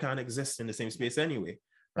and fear can't exist in the same space anyway,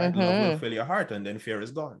 right? Love will fill your heart and then fear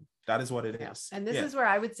is gone. That is what it is. And this is where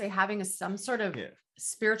I would say having some sort of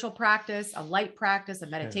spiritual practice, a light practice, a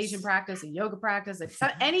meditation practice, a yoga practice,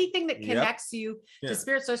 anything that connects you to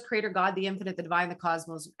spirit, source, creator, God, the infinite, the divine, the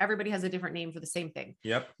cosmos. Everybody has a different name for the same thing.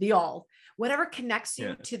 The all, whatever connects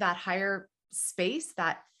you to that higher space,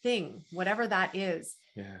 that thing, whatever that is,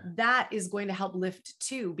 that is going to help lift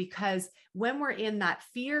too. Because when we're in that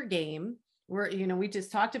fear game, we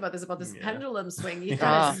just talked about this pendulum swing. You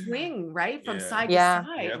kind of swing, right? From side to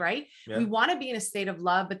side, right? We want to be in a state of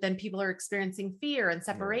love, but then people are experiencing fear and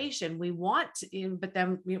separation. We want to, but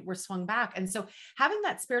then we're swung back. And so having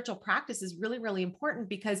that spiritual practice is really, really important,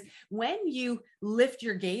 because when you lift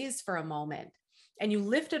your gaze for a moment and you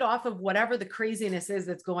lift it off of whatever the craziness is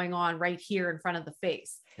that's going on right here in front of the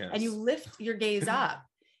face, and you lift your gaze up,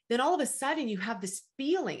 then all of a sudden you have this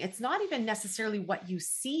feeling. It's not even necessarily what you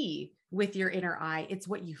see with your inner eye, it's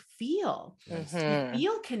what you feel. You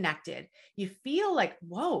feel connected. You feel like,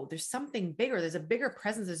 whoa, there's something bigger. There's a bigger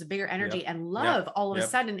presence. There's a bigger energy, and love all of a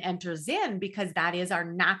sudden enters in, because that is our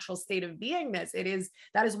natural state of beingness.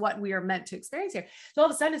 That is what we are meant to experience here. So all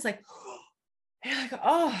of a sudden it's like, you're like,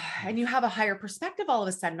 oh, and you have a higher perspective all of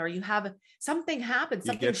a sudden, or you have something happen,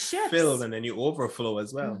 something shifts. Filled, and then you overflow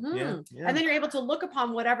as well. And then you're able to look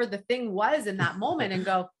upon whatever the thing was in that moment and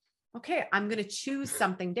go, okay, I'm going to choose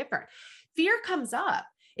something different. Fear comes up.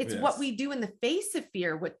 It's what we do in the face of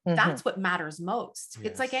fear. That's what matters most.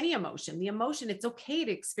 It's like any emotion. The emotion, it's okay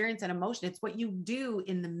to experience an emotion. It's what you do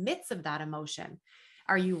in the midst of that emotion.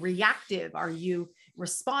 Are you reactive? Are you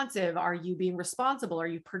responsive? Are you being responsible? Are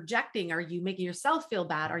you projecting? Are you making yourself feel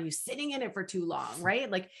bad? Are you sitting in it for too long? Right?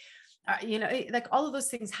 Like, like all of those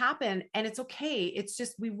things happen, and it's okay. It's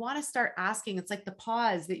just, we want to start asking. It's like the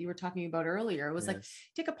pause that you were talking about earlier. It was like,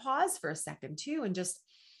 take a pause for a second too. And just,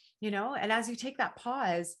 and as you take that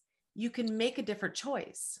pause, you can make a different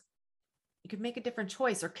choice. You can make a different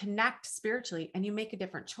choice, or connect spiritually, and you make a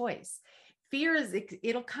different choice. Fear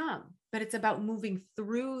it'll come, but it's about moving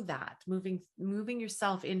through that, moving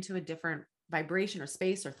yourself into a different vibration or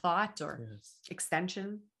space or thought or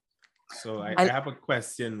extension. So I have a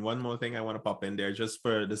question. One more thing I want to pop in there, just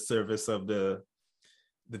for the service of the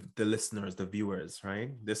listeners, the viewers,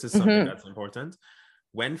 right? This is something that's important.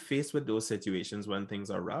 When faced with those situations, when things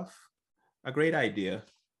are rough, a great idea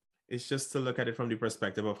is just to look at it from the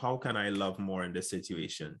perspective of, how can I love more in this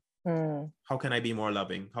situation? How can I be more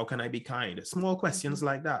loving? How can I be kind? Small questions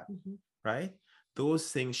like that, right?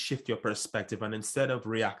 Those things shift your perspective. And instead of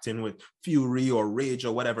reacting with fury or rage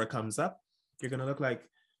or whatever comes up, you're going to look like,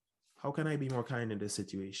 how can I be more kind in this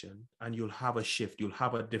situation? And you'll have a shift. You'll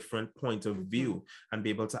have a different point of view and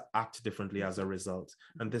be able to act differently as a result.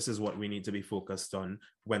 And this is what we need to be focused on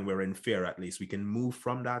when we're in fear. At least we can move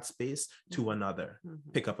from that space to another,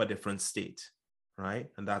 pick up a different state, right?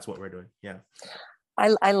 And that's what we're doing. Yeah.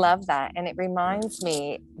 I love that. And it reminds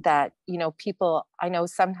me that, people, I know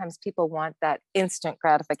sometimes people want that instant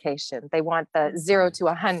gratification. They want the 0 to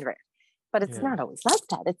 100. But it's not always like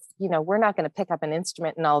that. It's, we're not going to pick up an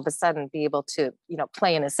instrument and all of a sudden be able to,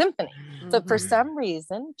 play in a symphony. So for some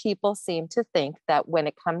reason, people seem to think that when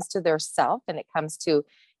it comes to their self and it comes to,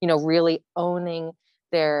 really owning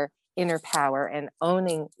their inner power and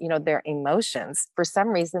owning, their emotions, for some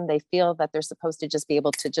reason, they feel that they're supposed to just be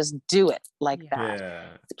able to just do it like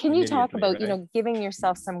that. Can you talk about, giving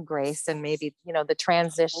yourself some grace and maybe, the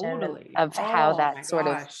transition of how that sort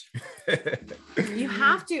of... You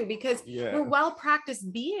have to, because we're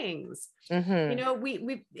well-practiced beings.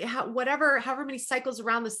 We however many cycles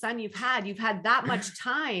around the sun you've had that much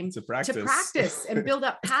time to practice and build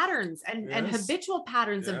up patterns and habitual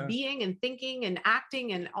patterns of being and thinking and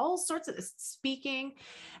acting and all sorts of speaking.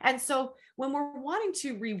 And so when we're wanting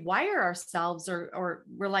to rewire ourselves, or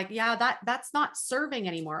we're like, that's not serving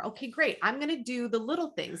anymore. Okay, great. I'm going to do the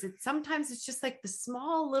little things. Sometimes it's just like the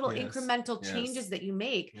small little incremental changes that you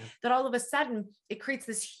make that all of a sudden it creates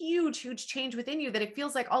this huge, huge change within you, that it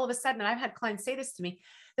feels like all of a sudden, and I've had clients say this to me,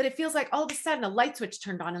 that it feels like all of a sudden a light switch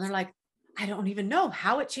turned on and they're like, I don't even know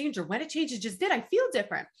how it changed or when it changed. It just did. I feel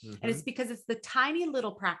different. And it's because it's the tiny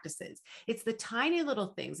little practices. It's the tiny little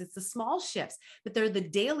things. It's the small shifts, but they're the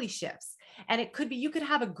daily shifts. And it could be, you could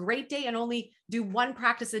have a great day and only do one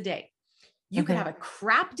practice a day. You could have a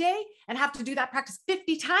crap day and have to do that practice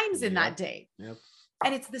 50 times in that day.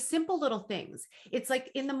 And it's the simple little things. It's like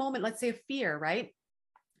in the moment, let's say of fear, right?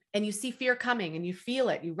 And you see fear coming and you feel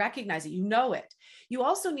it, you recognize it, you know it. You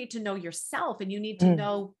also need to know yourself, and you need to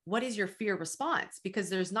know what is your fear response, because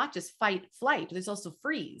there's not just fight, flight, there's also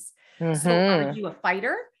freeze. So are you a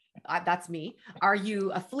fighter? That's me. Are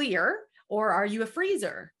you a fleer? Or are you a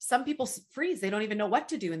freezer? Some people freeze. They don't even know what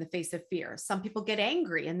to do in the face of fear. Some people get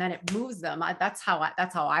angry and then it moves them. That's how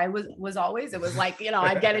I was always. It was like,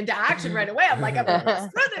 I'd get into action right away. I'm like, I'm gonna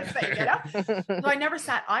screw this thing, So I never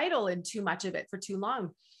sat idle in too much of it for too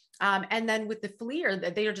long. And then with the fleer,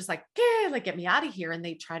 they are just like, get me out of here. And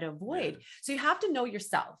they try to avoid. So you have to know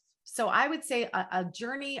yourself. So I would say a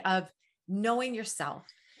journey of knowing yourself.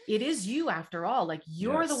 It is you after all. Like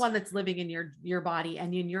you're the one that's living in your body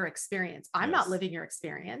and in your experience. I'm not living your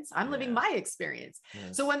experience. I'm living my experience.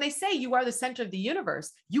 So when they say you are the center of the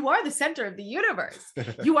universe, you are the center of the universe.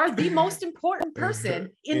 You are the most important person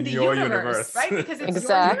in the universe, right? Because it's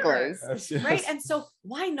your universe, right? And so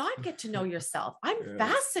why not get to know yourself? I'm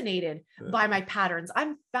fascinated by my patterns.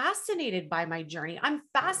 I'm fascinated by my journey. I'm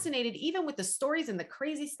fascinated even with the stories and the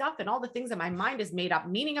crazy stuff and all the things that my mind has made up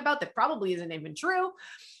meaning about that probably isn't even true.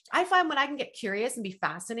 I find when I can get curious and be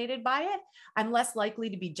fascinated by it, I'm less likely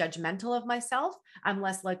to be judgmental of myself. I'm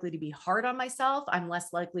less likely to be hard on myself. I'm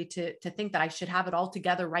less likely to think that I should have it all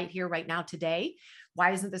together right here, right now, today.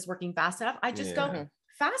 Why isn't this working fast enough? I just go,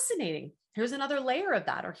 fascinating. Here's another layer of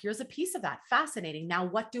that, or here's a piece of that. Fascinating. Now,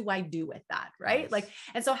 what do I do with that? Right?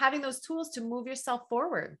 And so having those tools to move yourself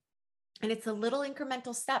forward. And it's a little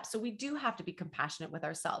incremental step. So we do have to be compassionate with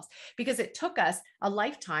ourselves because it took us a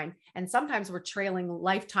lifetime. And sometimes we're trailing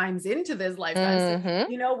lifetimes into this lifetime.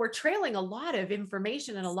 So, we're trailing a lot of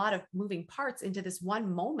information and a lot of moving parts into this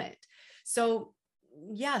one moment. So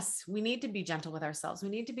yes, we need to be gentle with ourselves. We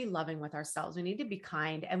need to be loving with ourselves. We need to be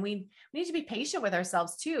kind, and we need to be patient with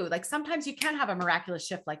ourselves too. Like sometimes you can have a miraculous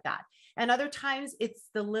shift like that. And other times it's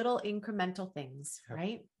the little incremental things,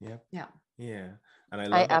 right? Yeah.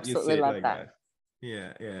 And I absolutely love that.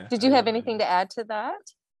 Yeah. Did you have anything to add to that?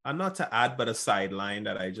 Not to add, but a sideline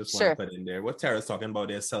that I just want to put in there. What Tara's talking about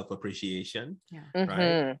is self-appreciation,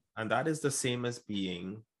 right? And that is the same as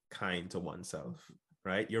being kind to oneself,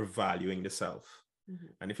 right? You're valuing the self.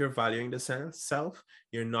 And if you're valuing the self,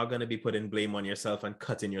 you're not going to be putting blame on yourself and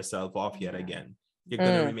cutting yourself off yet again. You're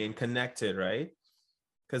going to remain connected, right?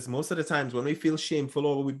 Because most of the times when we feel shameful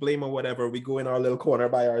or we blame or whatever, we go in our little corner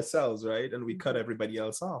by ourselves, right? And we cut everybody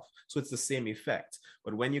else off. So it's the same effect.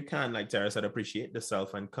 But when you can, like Tara said, appreciate the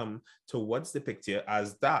self and come towards the picture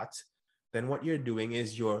as that, then what you're doing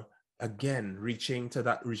is you're, again, reaching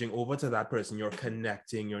over to that person. You're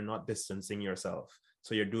connecting. You're not distancing yourself.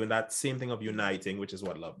 So you're doing that same thing of uniting, which is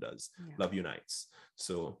what love does. Love unites.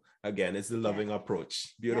 So again, it's the loving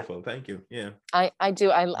approach. Beautiful. Thank you. I do.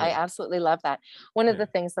 I absolutely love that. One of the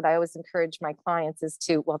things that I always encourage my clients is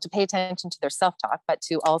to pay attention to their self-talk, but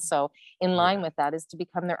to also in line with that is to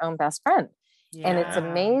become their own best friend. And it's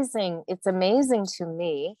amazing. It's amazing to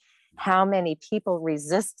me how many people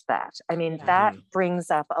resist that. I mean, that brings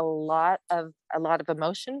up a lot of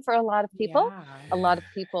emotion for a lot of people. A lot of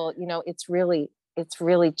people, it's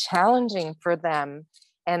really challenging for them.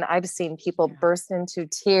 And I've seen people burst into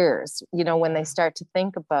tears, when they start to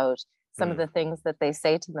think about some of the things that they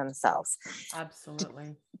say to themselves.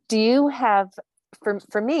 Absolutely. Do you have,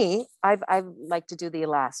 for me, I like to do the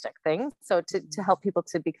elastic thing. So to help people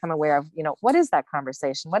to become aware of, what is that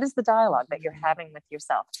conversation? What is the dialogue that you're having with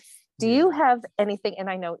yourself? Do you have anything? And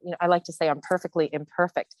I know, I like to say I'm perfectly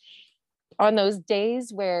imperfect. On those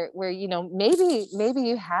days where maybe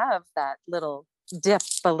you have that little dip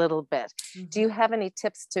a little bit. Do you have any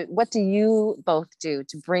tips what do you both do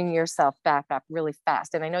to bring yourself back up really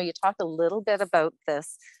fast? And I know you talked a little bit about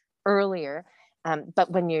this earlier,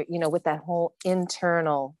 but when you're, with that whole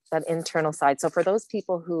internal side. So for those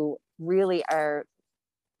people who really are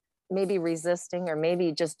maybe resisting or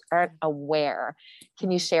maybe just aren't aware,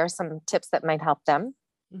 can you share some tips that might help them?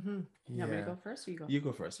 You want me to go first? Or you go? You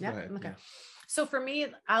go first. Yeah. Go ahead. Okay. Yeah. So for me,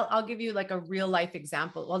 I'll give you like a real life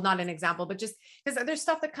example. Well, not an example, but just because there's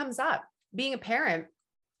stuff that comes up. Being a parent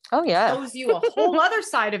shows you a whole other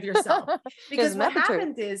side of yourself. Because what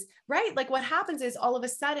happens is, what happens is all of a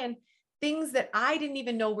sudden, things that I didn't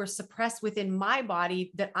even know were suppressed within my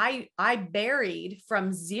body that I buried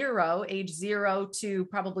from age zero to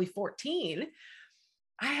probably 14.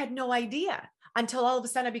 I had no idea until all of a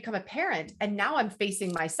sudden I become a parent, and now I'm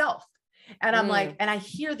facing myself. And I'm like, and I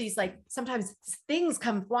hear these, sometimes things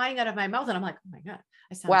come flying out of my mouth and I'm like, oh my God,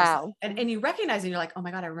 I sound wow. And you recognize it, and you're like, oh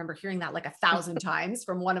my God, I remember hearing that 1,000 times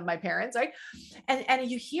from one of my parents. Right. And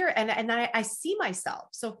you hear, and then I see myself.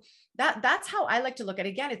 So that's how I like to look at it.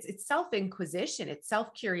 Again, it's self-inquisition, it's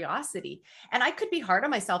self-curiosity. And I could be hard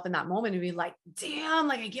on myself in that moment and be like, damn,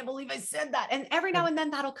 I can't believe I said that. And every now and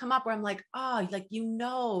then that'll come up where I'm like, oh,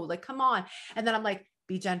 come on. And then I'm like,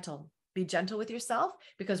 be gentle. Be gentle with yourself,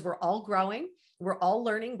 because we're all growing. We're all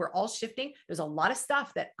learning. We're all shifting. There's a lot of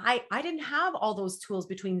stuff that I didn't have all those tools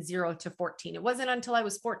between 0 to 14. It wasn't until I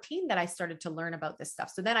was 14 that I started to learn about this stuff.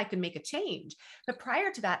 So then I could make a change. But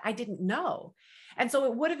prior to that, I didn't know. And so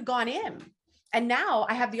it would have gone in. And now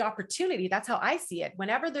I have the opportunity. That's how I see it.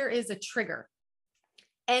 Whenever there is a trigger,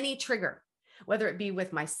 any trigger, whether it be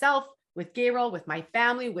with myself, with Gabriel, with my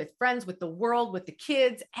family, with friends, with the world, with the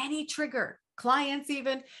kids, any trigger, clients,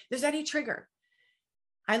 even there's any trigger,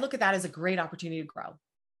 I look at that as a great opportunity to grow.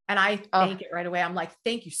 And I thank it right away. I'm like,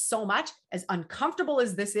 thank you so much. As uncomfortable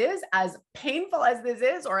as this is, as painful as this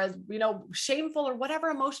is, or as, shameful or whatever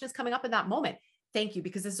emotion is coming up in that moment, thank you,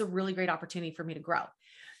 because this is a really great opportunity for me to grow.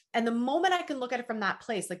 And the moment I can look at it from that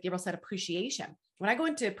place, like Gabriel said, appreciation, when I go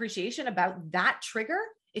into appreciation about that trigger,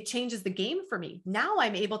 it changes the game for me. Now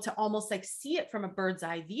I'm able to almost like see it from a bird's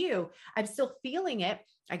eye view. I'm still feeling it.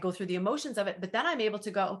 I go through the emotions of it, but then I'm able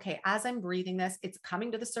to go, okay, as I'm breathing this, it's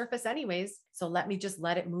coming to the surface anyways. So let me just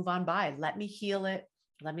let it move on by. Let me heal it.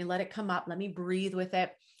 Let me let it come up. Let me breathe with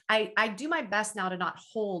it. I do my best now to not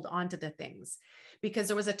hold onto the things, because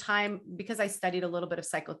there was a time, because I studied a little bit of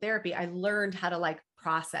psychotherapy, I learned how to like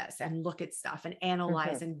process and look at stuff and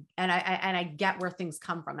analyze and I get where things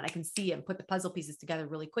come from, and I can see and put the puzzle pieces together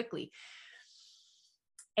really quickly.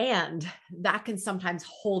 And that can sometimes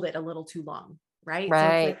hold it a little too long, right? Right.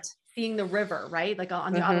 So it's like seeing the river, right? Like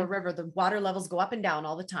on the Ottawa River, the water levels go up and down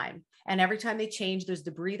all the time. And every time they change, there's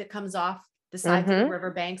debris that comes off the sides of the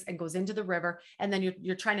river banks and goes into the river. And then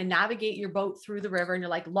you're trying to navigate your boat through the river, and you're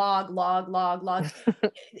like, log.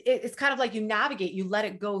 It's kind of like you navigate, you let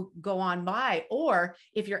it go on by. Or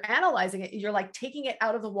if you're analyzing it, you're like taking it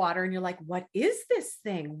out of the water and you're like, what is this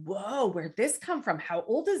thing? Whoa, where'd this come from? How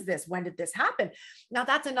old is this? When did this happen? Now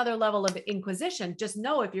that's another level of inquisition. Just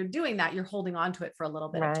know if you're doing that, you're holding on to it for a little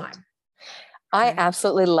bit of time. I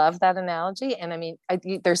absolutely love that analogy. And I mean,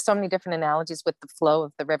 there's so many different analogies with the flow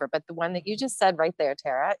of the river, but the one that you just said right there,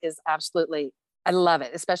 Tara, is absolutely, I love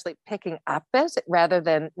it, especially picking up it rather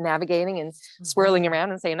than navigating and swirling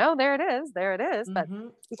around and saying, oh, there it is. But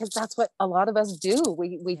because that's what a lot of us do.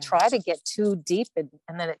 We try to get too deep and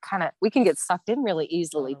then it we can get sucked in really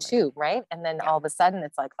easily too. Right. And then all of a sudden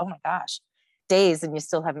it's like, oh my gosh, days and you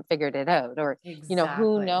still haven't figured it out, or,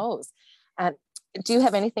 who knows? And do you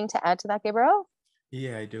have anything to add to that, Gabriel?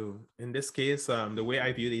 Yeah, I do. In this case, the way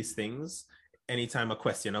I view these things, anytime a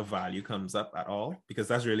question of value comes up at all, because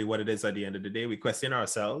that's really what it is at the end of the day, we question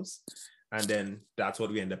ourselves, and then that's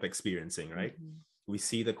what we end up experiencing, right? We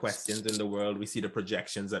see the questions in the world, we see the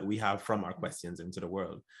projections that we have from our questions into the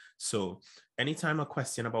world. So anytime a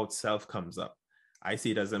question about self comes up, I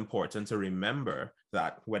see it as important to remember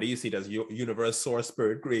that whether you see it as universe, source,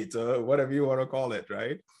 spirit, creator, whatever you want to call it,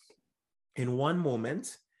 right? In one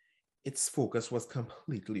moment, its focus was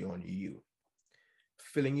completely on you,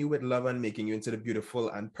 filling you with love and making you into the beautiful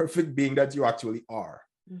and perfect being that you actually are.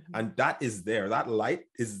 And that is there. That light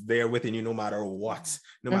is there within you no matter what,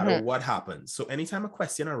 no matter what happens. So anytime a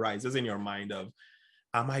question arises in your mind of,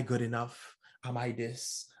 am I good enough? Am I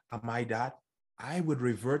this? Am I that? I would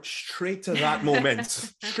revert straight to that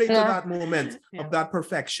moment, to that moment of that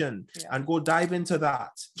perfection and go dive into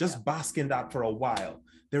that. Just bask in that for a while.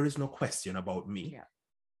 There is no question about me.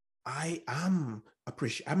 I am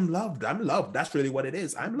appreciated. I'm loved. That's really what it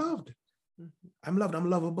is. I'm loved. I'm loved. I'm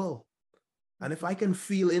lovable. And if I can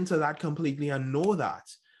feel into that completely and know that,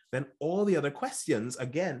 then all the other questions,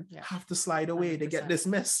 again, have to slide away. 100%. They get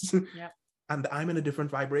dismissed. And I'm in a different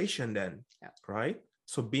vibration then, right?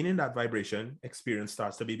 So being in that vibration, experience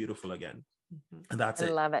starts to be beautiful again. And that's it.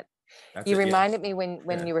 I love it. You reminded me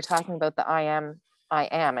when you were talking about the I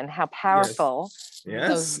am, and how powerful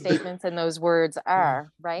those statements and those words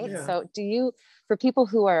are, right? So for people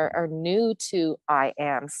who are new to I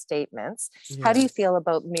am statements, how do you feel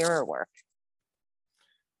about mirror work?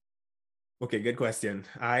 Okay, good question.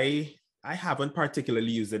 I haven't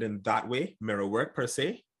particularly used it in that way, mirror work per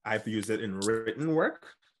se. I've used it in written work,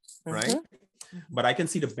 right? But I can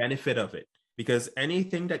see the benefit of it, because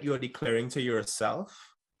anything that you're declaring to yourself,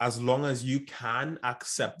 as long as you can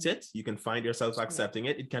accept it, you can find yourself accepting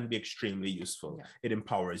it, it can be extremely useful. It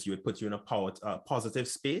empowers you. It puts you in a positive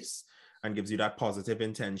space and gives you that positive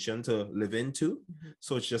intention to live into.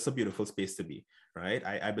 So it's just a beautiful space to be, right?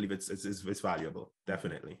 I believe it's valuable,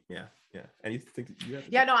 definitely. Yeah. And you think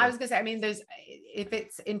I was gonna say, I mean, if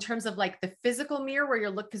it's in terms of like the physical mirror where you're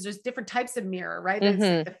looking, because there's different types of mirror, right? There's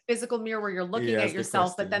the physical mirror where you're looking at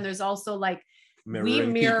yourself, but then there's also like mirroring we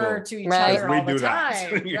mirror people. to each other all the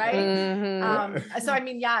time, right? Mm-hmm. So I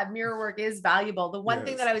mean, yeah, mirror work is valuable. The one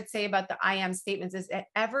thing that I would say about the I am statements is if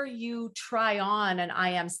ever you try on an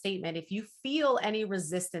I am statement, if you feel any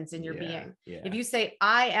resistance in your being, if you say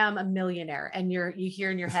I am a millionaire and you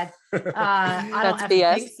hear in your head, I don't have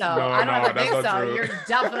to think so. No, I don't have to think so. true. You're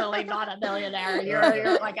definitely not a millionaire.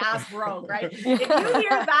 You're like ass broke, right? If you hear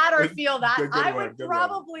that or feel that, I would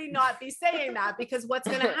probably not be saying that, because what's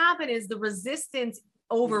going to happen is the resistance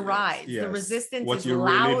overrides. The resistance what is you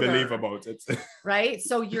louder, really believe about it. right?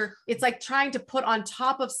 So it's like trying to put on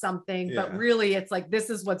top of something, but really it's like, this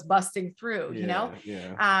is what's busting through, you know?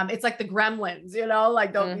 It's like the gremlins, you know,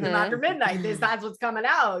 like after midnight, that's what's coming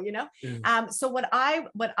out, you know? So what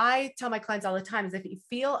I tell my clients all the time is if you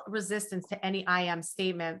feel resistance to any I am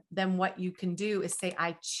statement, then what you can do is say,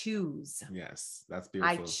 I choose. Yes, that's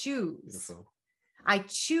beautiful. I choose. I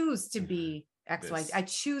choose to be XY. I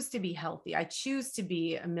choose to be healthy. I choose to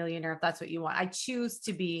be a millionaire if that's what you want. I choose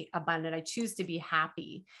to be abundant. I choose to be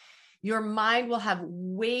happy. Your mind will have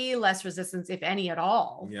way less resistance, if any at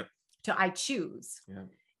all, to I choose.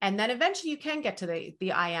 And then eventually you can get to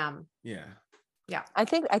the I am. Yeah. I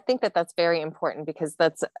think that that's very important, because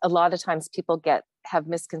that's a lot of times people have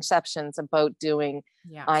misconceptions about doing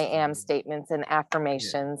I am statements and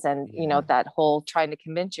affirmations and, you know, that whole trying to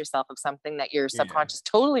convince yourself of something that your subconscious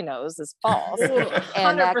totally knows is false.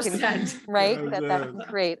 And that can, right. That can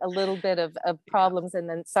create a little bit of problems. And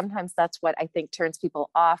then sometimes that's what I think turns people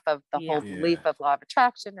off of the whole belief of law of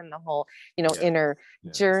attraction and the whole, you know, inner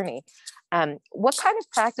journey. What kind of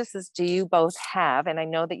practices do you both have? And I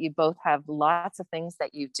know that you both have lots of things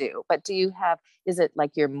that you do, but is it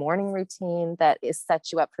like your morning routine that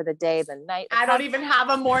sets you up for the day, the night? I don't even have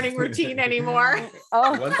a morning routine anymore.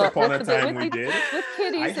 Once upon a time we did. With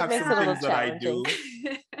kitties, I have some things that I do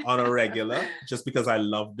on a regular, just because I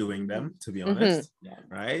love doing them, to be honest,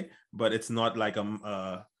 right? But it's not like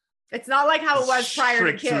it's not like how it was prior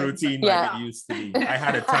to kids. Routine like it used to be. I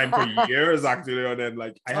had a time for years actually, and then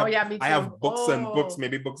like I have books and books,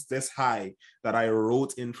 maybe books this high that I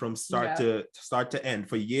wrote in from start to end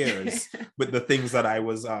for years with the things that I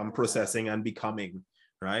was processing and becoming,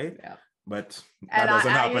 right? But that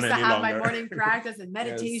doesn't happen any longer. I used to have my morning practice and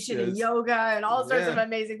meditation and yoga and all sorts of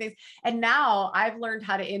amazing things. And now I've learned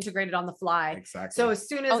how to integrate it on the fly. Exactly. So as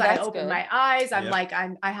soon as I open my eyes, I'm like,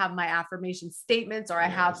 I have my affirmation statements, or I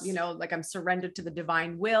have, you know, like I'm surrendered to the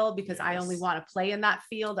divine will, because I only want to play in that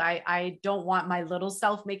field. I don't want my little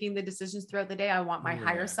self making the decisions throughout the day. I want my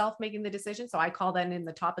higher self making the decisions. So I call that in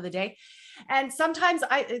the top of the day. And sometimes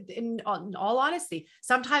in all honesty,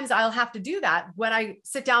 sometimes I'll have to do that when I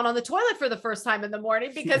sit down on the toilet for the first time in the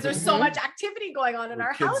morning, because there's so much activity going on in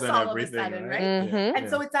our house all of a sudden, right? And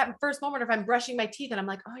so it's that first moment if I'm brushing my teeth and I'm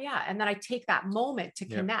like, oh yeah. And then I take that moment to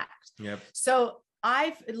connect. So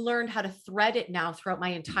I've learned how to thread it now throughout my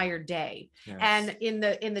entire day. And in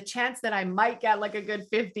the chance that I might get like a good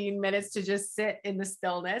 15 minutes to just sit in the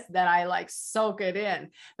stillness, that I like soak it in.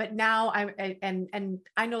 But now and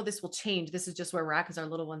I know this will change. This is just where we're at because our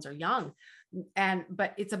little ones are young.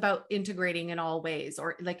 But it's about integrating in all ways,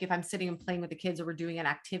 or like if I'm sitting and playing with the kids or we're doing an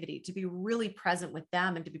activity, to be really present with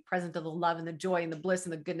them and to be present to the love and the joy and the bliss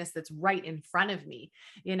and the goodness that's right in front of me,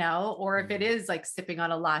 you know, or if it is like sipping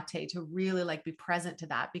on a latte, to really like be present to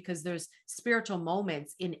that, because there's spiritual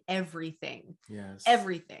moments in everything.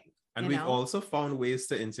 Everything. And we've also found ways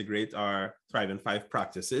to integrate our Thrive in 5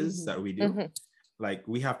 practices that we do. Like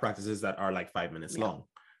we have practices that are like 5 minutes long,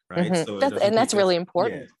 right? So that's really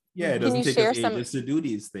important. It doesn't take us ages to do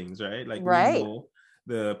these things, right? Like we know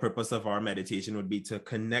the purpose of our meditation would be to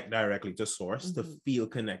connect directly to source, to feel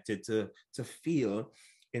connected, to feel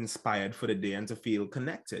inspired for the day and to feel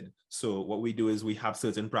connected. So what we do is we have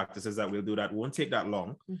certain practices that we'll do that won't take that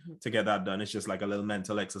long to get that done. It's just like a little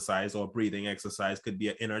mental exercise or breathing exercise. Could be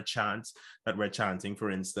an inner chant that we're chanting,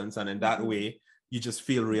 for instance. And in that way, you just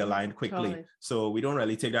feel realigned quickly. So we don't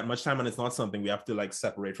really take that much time, and it's not something we have to like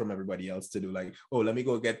separate from everybody else to do, like, oh, let me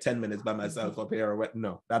go get 10 minutes by myself up here or what.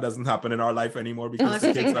 No, that doesn't happen in our life anymore because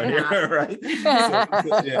the kids are here, right?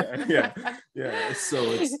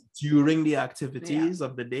 So it's during the activities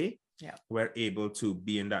of the day, we're able to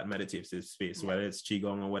be in that meditative space, whether it's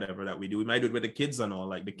Qigong or whatever that we do. We might do it with the kids and all,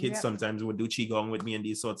 like the kids sometimes would do Qigong with me and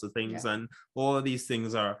these sorts of things. And all these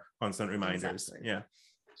things are constant reminders.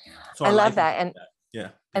 So I love that. And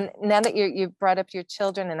and now that you've brought up your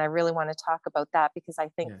children, and I really want to talk about that, because I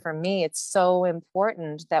think for me, it's so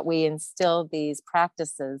important that we instill these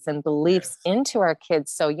practices and beliefs into our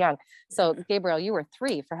kids so young. So Gabriel, you were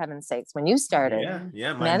 3, for heaven's sakes, when you started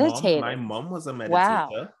meditating. My mom was a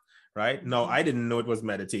meditator, right? No, I didn't know it was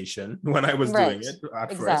meditation when I was doing it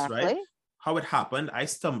at first, right? how it happened, I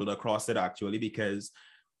stumbled across it actually because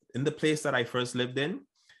in the place that I first lived in,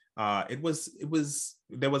 there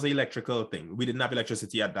was an electrical thing. We didn't have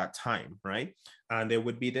electricity at that time, right? And there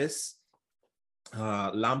would be this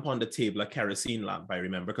lamp on the table, a kerosene lamp, I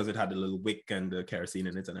remember, because it had a little wick and the kerosene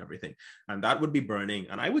in it and everything. And that would be burning.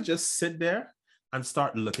 And I would just sit there and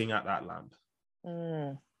start looking at that lamp.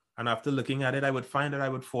 And after looking at it, I would find that I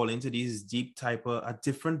would fall into these deep type of a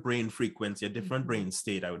different brain frequency, a different brain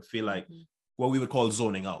state. I would feel like what we would call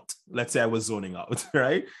zoning out. Let's say I was zoning out,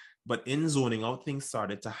 right? But in zoning out, things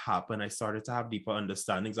started to happen. I started to have deeper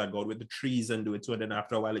understandings. I'd go out with the trees and do it. So then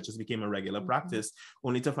after a while, it just became a regular practice,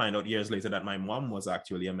 only to find out years later that my mom was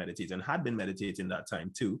actually a meditator and had been meditating that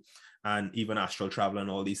time too. And even astral travel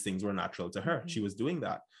and all these things were natural to her. She was doing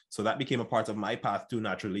that. So that became a part of my path too,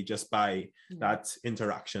 naturally, just by that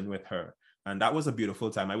interaction with her. And that was a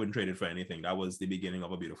beautiful time. I wouldn't trade it for anything. That was the beginning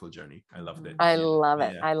of a beautiful journy. I loved it. I love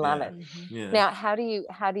it. I love it. Now, how do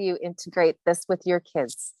you integrate this with your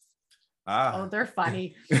kids? Oh, they're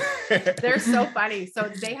funny. They're so funny.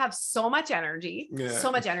 So they have so much energy,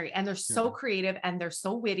 and they're so creative and they're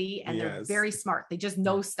so witty and they're very smart. They just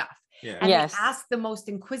know stuff. And they ask the most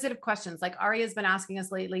inquisitive questions. Like Aria's been asking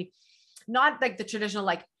us lately, not like the traditional,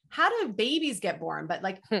 like, how do babies get born? But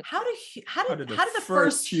like, how did the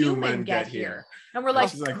first human get here? And we're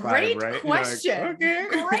like, great question. Like, okay.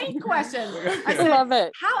 Great question. I love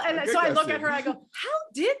it. How? And so I look at her and I go, how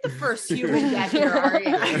did the first human get here,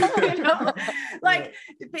 Aria? Like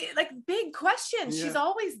big questions. She's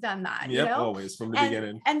always done that. Always from the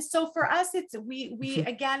beginning. And so for us, it's we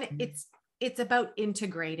again, it's about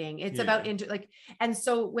integrating. It's about and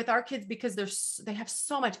so with our kids, because they have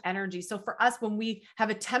so much energy. So for us, when we have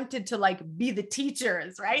attempted to like be the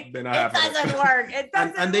teachers, right? It doesn't work. It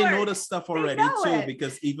doesn't and they know the stuff already too,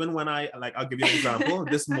 because even when I'll give you an example.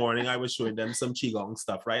 This morning, I was showing them some Qigong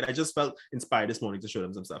stuff, right? I just felt inspired this morning to show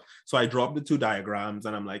them some stuff. So I dropped the 2 diagrams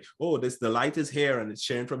and I'm like, oh, the light is here and it's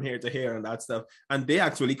sharing from here to here and that stuff. And they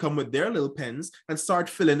actually come with their little pens and start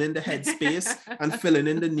filling in the head space and filling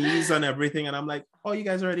in the knees and everything. And I'm like, oh, you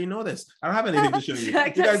guys already know this. I don't have anything to show you. You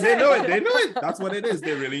guys, they know it. They know it. That's what it is.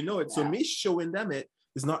 They really know it. So me showing them it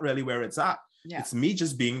is not really where it's at. It's me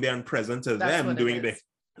just being there and present to them, doing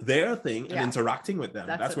their thing and interacting with them.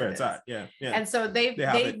 That's where it's at. And so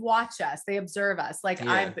they watch us, they observe us. Like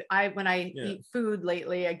when I eat food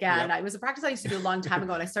lately, again, it was a practice I used to do a long time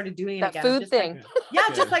ago, and I started doing it again. Food thing.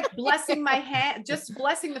 Just like blessing my hand, just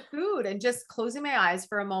blessing the food and just closing my eyes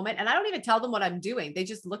for a moment. And I don't even tell them what I'm doing. They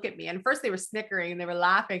just look at me. And first they were snickering and they were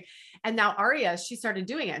laughing. And now Aria, she started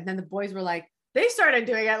doing it. And then the boys were like, they started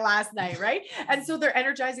doing it last night, right? And so they're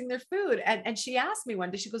energizing their food. And she asked me one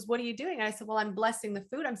day, she goes, what are you doing? And I said, well, I'm blessing the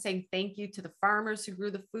food. I'm saying thank you to the farmers who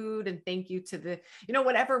grew the food, and thank you to the,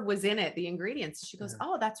 whatever was in it, the ingredients. She goes,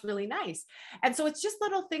 oh, that's really nice. And so it's just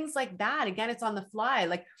little things like that. Again, it's on the fly.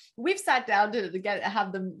 Like we've sat down to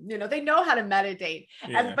have them, they know how to meditate,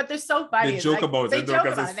 but they're so funny. They joke about it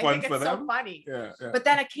because it's fun for them. So funny. But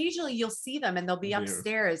then occasionally you'll see them and they'll be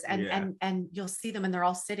upstairs and you'll see them and they're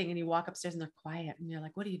all sitting, and you walk upstairs and they're quiet, and you're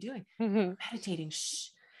like, what are you doing? Meditating. Shh.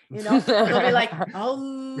 They'll be like, oh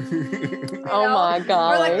my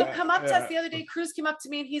God. Or like they'll come up to us. The other day, Cruz came up to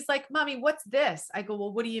me and he's like, Mommy, what's this? I go,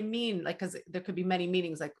 well, what do you mean? Like, cause there could be many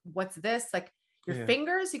meanings. Like, what's this? Like your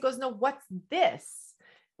fingers? He goes, no, what's this?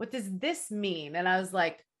 What does this mean? And I was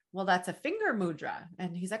like, well, that's a finger mudra.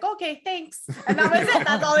 And he's like, okay, thanks. And that was it.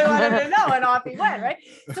 That's all he wanted to know. And off he went. Right.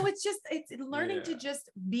 So it's learning to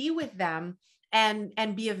just be with them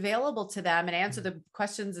and be available to them and answer the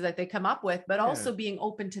questions that they come up with, but also being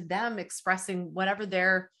open to them expressing whatever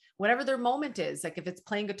their moment is. Like if it's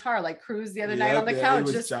playing guitar, like Cruz the other night on the couch,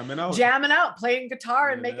 just jamming out, playing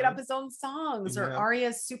guitar and making up his own songs. Or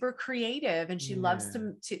Aria's super creative and she loves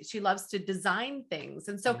to design things.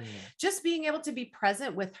 And so just being able to be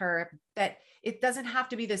present with her, that it doesn't have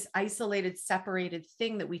to be this isolated, separated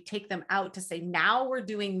thing that we take them out to say, now we're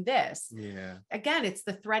doing this. Again, it's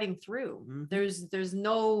the threading through. There's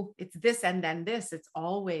no, it's this and then this. It's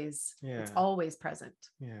always present.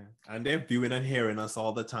 And they're viewing and hearing us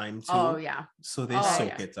all the time too. Oh yeah. So they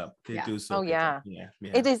soak it up. They do soak it up.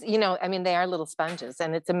 It is, they are little sponges,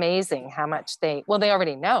 and it's amazing how much they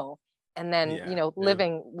already know. And then,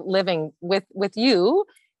 living with you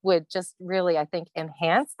would just really, I think,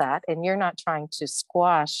 enhance that. And you're not trying to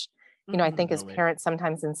squash, I think as parents,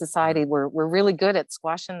 sometimes in society, we're really good at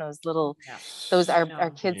squashing those our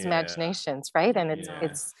kids' imaginations, right? And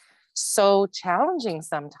it's so challenging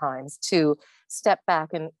sometimes to step back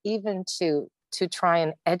and even to to try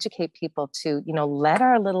and educate people to, you know, let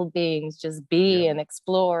our little beings just be and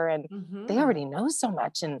explore. And they already know so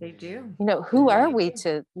much. And they do, you know, who are we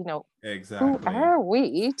to, you know, who are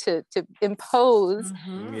we to impose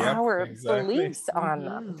our beliefs on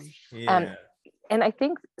them? And I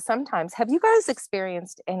think sometimes, have you guys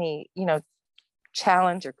experienced any, you know,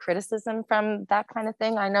 challenge or criticism from that kind of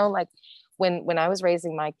thing? I know, like when I was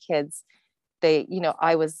raising my kids, they, you know,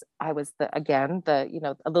 I was the, you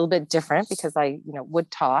know, a little bit different because I, you know,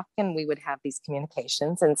 would talk and we would have these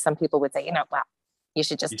communications, and some people would say, you know, well, you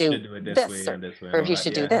should just do this, or if you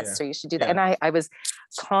should do this, or you should do that. And I was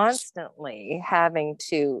constantly having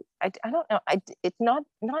to, I don't know, it's not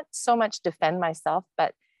so much defend myself,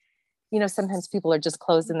 but you know, sometimes people are just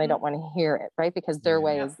closed and they don't want to hear it, right? Because their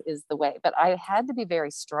way is the way. But I had to be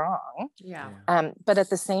very strong. But at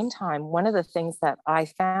the same time, one of the things that I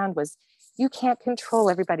found was you can't control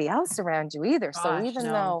everybody else around you either. So even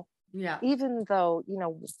though, you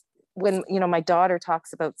know, when, you know, my daughter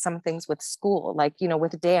talks about some things with school, like, you know,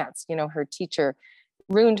 with dance, you know, her teacher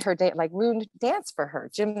ruined her day, like ruined dance for her,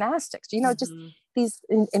 gymnastics, you know, just these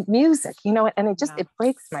in music, you know, and it just, it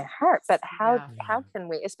breaks my heart. But how can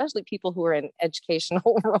we, especially people who are in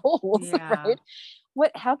educational roles, right?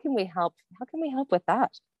 How can we help with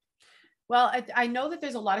that? Well, I know that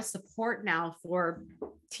there's a lot of support now for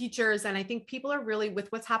teachers. And I think people are really, with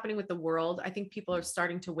what's happening with the world, I think people are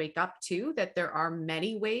starting to wake up too, that there are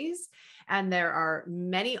many ways and there are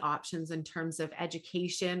many options in terms of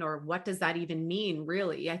education, or what does that even mean,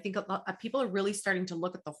 really? I think people are really starting to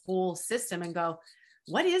look at the whole system and go,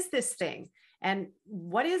 what is this thing? And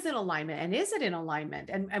what is in alignment? And is it in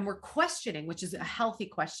alignment? And we're questioning, which is a healthy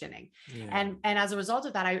questioning. And as a result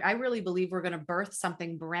of that, I really believe we're going to birth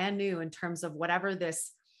something brand new in terms of whatever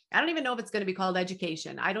this, I don't even know if it's going to be called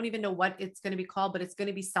education. I don't even know what it's going to be called, but it's going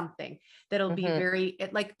to be something that'll be very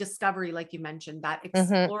like discovery, like you mentioned, that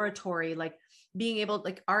exploratory, like being able,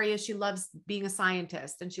 like Aria, she loves being a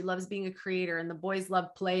scientist and she loves being a creator, and the boys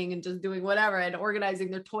love playing and just doing whatever and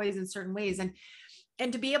organizing their toys in certain ways.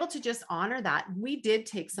 And to be able to just honor that. We did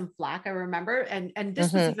take some flack, I remember. And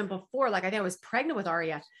this was even before, like, I think I was pregnant with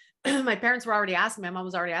Aria. My parents were already asking, my mom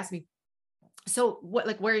was already asking me, so what,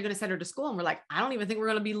 like, where are you going to send her to school? And we're like, I don't even think we're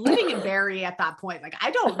going to be living in Barrie at that point. Like,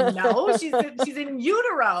 I don't know. She's in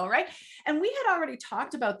utero. Right. And we had already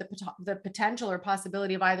talked about the potential or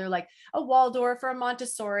possibility of either like a Waldorf or a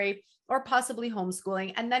Montessori, or possibly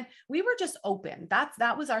homeschooling. And then we were just open.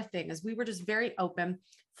 That was our thing, is we were just very open.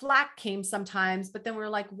 Flack came sometimes, but then we were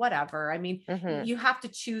like, whatever. I mean, you have to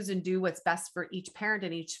choose and do what's best for each parent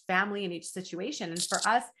and each family and each situation. And for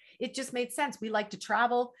us, it just made sense. We like to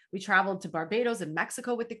travel. We traveled to Barbados and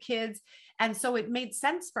Mexico with the kids. And so it made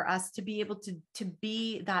sense for us to be able to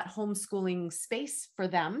be that homeschooling space for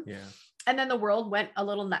them. And then the world went a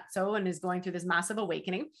little nutso and is going through this massive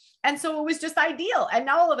awakening. And so it was just ideal. And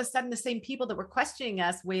now all of a sudden, the same people that were questioning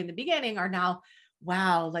us way in the beginning are now,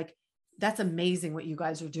 wow, like, that's amazing what you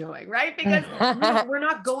guys are doing, right? Because we're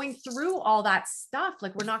not going through all that stuff.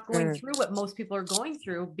 Like, we're not going through what most people are going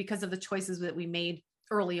through because of the choices that we made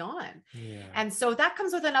early on. And so that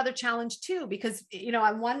comes with another challenge too, because, you know,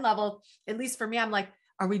 on one level, at least for me, I'm like,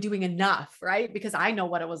 are we doing enough? Right? Because I know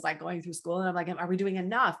what it was like going through school, and I'm like, are we doing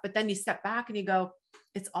enough? But then you step back and you go,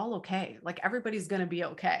 it's all okay. Like, everybody's going to be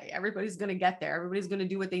okay. Everybody's going to get there. Everybody's going to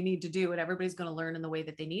do what they need to do, and everybody's going to learn in the way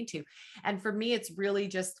that they need to. And for me, it's really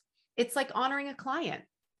just, it's like honoring a client.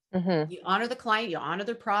 You honor the client, you honor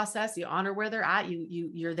their process, you honor where they're at.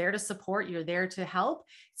 You're there to support, you're there to help.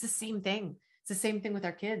 It's the same thing. It's the same thing with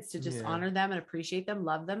our kids, to just honor them and appreciate them,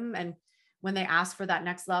 love them. And when they ask for that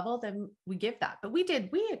next level, then we give that. But we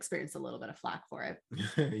experienced a little bit of flack for it.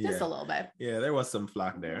 Just a little bit. Yeah, there was some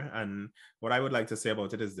flack there. And what I would like to say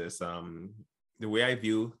about it is this, the way I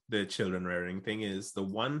view the children rearing thing is, the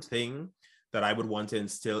one thing that I would want to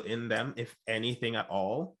instill in them, if anything at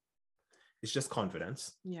all, is just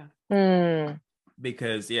confidence.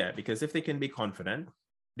 Because if they can be confident,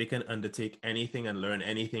 they can undertake anything and learn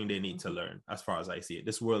anything they need to learn. As far as I see it,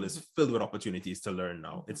 this world is filled with opportunities to learn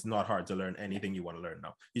now. It's not hard to learn anything you want to learn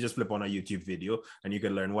now. You just flip on a YouTube video and you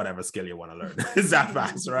can learn whatever skill you want to learn. It's that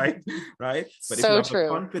fast, right? But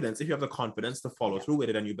if you have the confidence to follow through with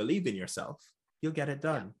it, and you believe in yourself, you'll get it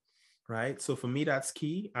done. Right? So for me, that's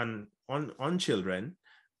key. And on children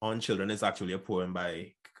is actually a poem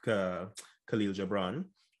by Khalil Gibran,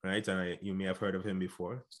 right? And you may have heard of him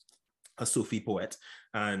before, a Sufi poet.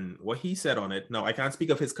 And what he said on it, now I can't speak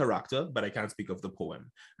of his character, but I can speak of the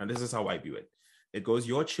poem. And this is how I view it. It goes,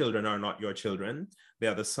 your children are not your children. They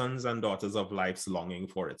are the sons and daughters of life's longing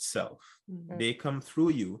for itself. They come through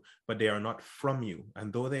you, but they are not from you.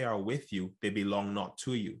 And though they are with you, they belong not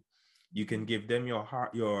to you. You can give them your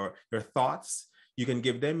heart, your thoughts. You can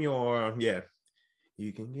give them your,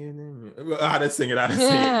 you can give them, I had to sing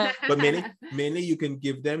it. But mainly you can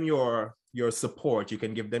give them your support. You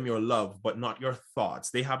can give them your love, but not your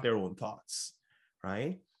thoughts. They have their own thoughts,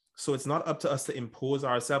 right? So it's not up to us to impose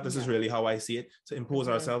ourselves. This is really how I see it. To impose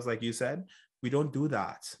ourselves, like you said, we don't do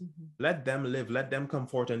that. Let them live, let them come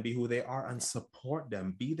forth and be who they are, and support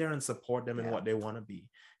them. Be there and support them in what they want to be.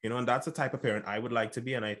 You know, and that's the type of parent I would like to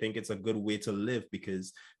be. And I think it's a good way to live,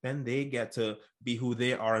 because then they get to be who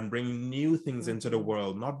they are and bring new things into the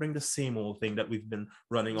world, not bring the same old thing that we've been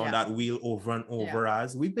running on that wheel over and over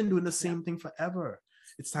as. We've been doing the same thing forever.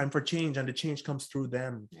 It's time for change, and the change comes through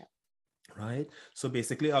them. Right? So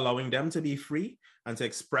basically allowing them to be free and to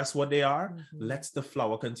express what they are lets the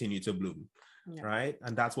flower continue to bloom. Right?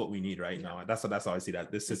 And that's what we need right now. That's how I see that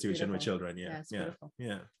this situation with children. Yeah.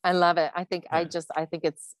 I love it. I think I think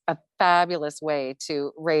it's a fabulous way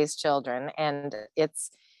to raise children, and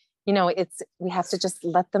it's, you know, we have to just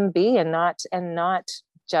let them be and not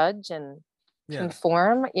judge and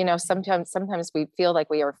conform. You know, sometimes we feel like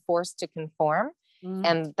we are forced to conform,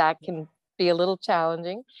 and that can be a little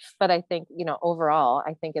challenging, but I think, you know, overall,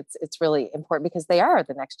 I think it's really important, because they are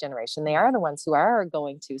the next generation. They are the ones who are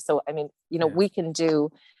going to. So, I mean, you know, we can do,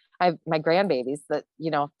 my grandbabies that, you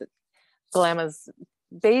know, Glamma's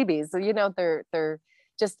babies, you know, they're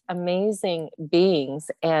just amazing beings.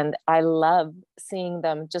 And I love seeing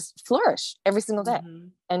them just flourish every single day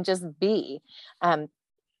and just be.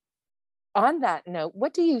 On that note,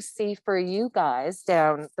 what do you see for you guys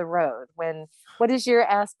down the road? What is your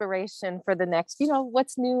aspiration for the next, you know,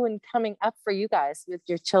 what's new and coming up for you guys with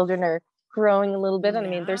your children are growing a little bit? And I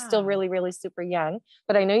mean, they're still really, really super young,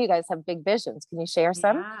 but I know you guys have big visions. Can you share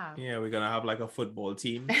some? Yeah, we're gonna have like a football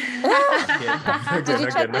team. Did you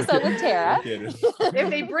check this out with Tara? If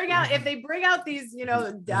they bring out these, you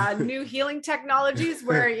know, new healing technologies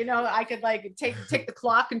where, you know, I could like take the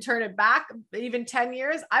clock and turn it back even 10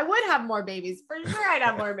 years, I would have more babies. For sure I'd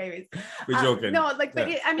have more babies. We're joking. No, like, but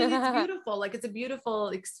I mean, it's beautiful. Like, it's a beautiful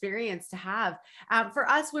experience to have. For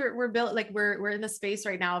us, we're built, like we're in the space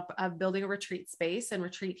right now of building a retreat space and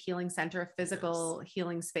retreat healing center, a physical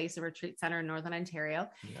healing space and retreat center in Northern Ontario.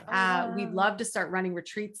 We'd love to start running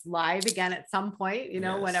retreats live again at some point, you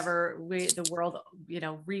know, whenever the world, you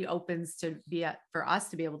know, reopens for us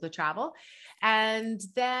to be able to travel. And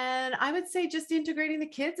then I would say just integrating the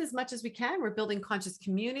kids as much as we can. We're building conscious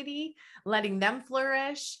community, letting them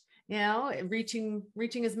flourish, you know, reaching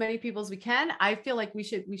as many people as we can. I feel like we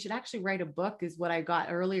should actually write a book, is what I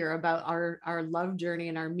got earlier, about our love journey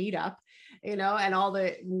and our meetup, you know, and all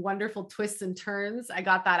the wonderful twists and turns. I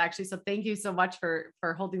got that actually. So thank you so much for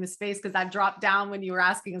holding the space, because that dropped down when you were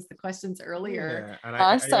asking us the questions earlier. And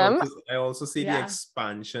awesome. I also see the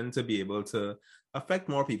expansion to be able to affect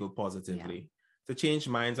more people positively. To change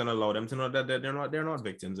minds and allow them to know that they're not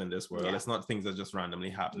victims in this world. It's not things that just randomly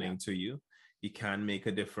happening to you. You can make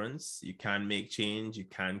a difference. You can make change. You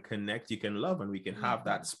can connect. You can love, and we can have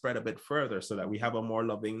that spread a bit further so that we have a more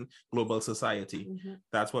loving global society.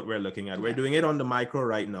 That's what we're looking at. We're doing it on the micro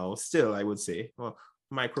right now. Still, I would say, well,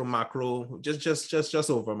 micro, macro,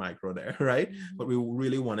 just over micro there, right? But we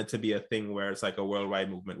really want it to be a thing where it's like a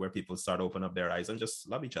worldwide movement where people start open up their eyes and just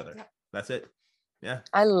love each other. That's it. Yeah,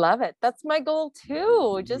 I love it. That's my goal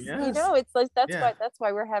too. Just, you know, it's like, that's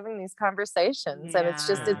why we're having these conversations. And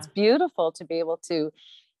it's beautiful to be able to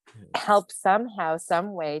help somehow,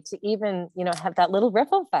 some way, to even, you know, have that little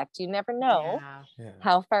ripple effect. You never know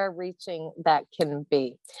how far reaching that can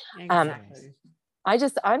be. Exactly.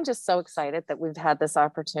 I'm just so excited that we've had this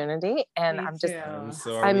opportunity, and I'm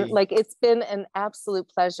like, it's been an absolute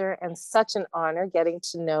pleasure and such an honor getting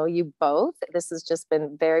to know you both. This has just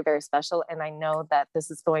been very, very special. And I know that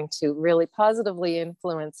this is going to really positively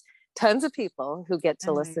influence tons of people who get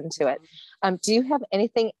to listen to it. Do you have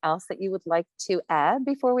anything else that you would like to add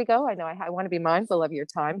before we go? I know I want to be mindful of your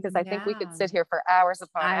time, because I think we could sit here for hours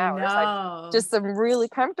upon hours. I just am really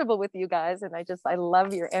comfortable with you guys, and I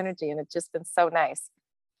love your energy, and it's just been so nice.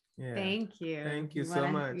 Thank you. Thank you so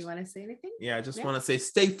much. You want to say anything? Yeah, I just want to say,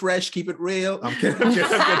 stay fresh, keep it real. I'm kidding. I'm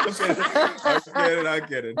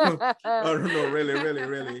kidding. Oh, no,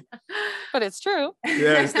 really. But it's true.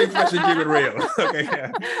 Yeah, stay fresh and keep it real. Okay,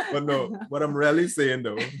 yeah. But no, what I'm really saying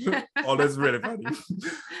though, all this really funny.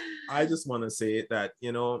 I just want to say that,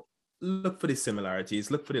 you know, look for the similarities,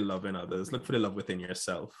 look for the love in others, look for the love within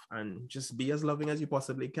yourself, and just be as loving as you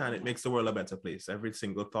possibly can. It makes the world a better place. Every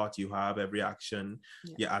single thought you have, every action,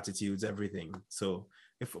 your attitudes, everything. So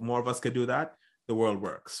if more of us could do that, the world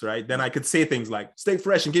works, right? Then I could say things like stay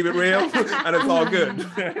fresh and keep it real and it's all good.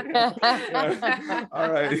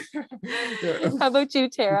 All right. How about you,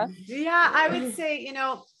 Tara? Yeah, I would say,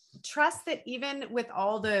 trust that even with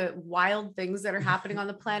all the wild things that are happening on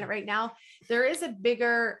the planet right now, there is a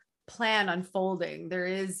bigger plan unfolding. There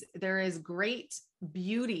is great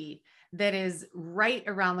beauty that is right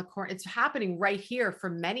around the corner. It's happening right here for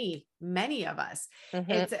many, many of us.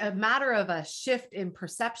 Mm-hmm. It's a matter of a shift in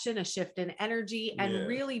perception, a shift in energy, and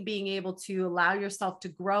really being able to allow yourself to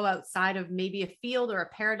grow outside of maybe a field or a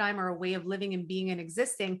paradigm or a way of living and being and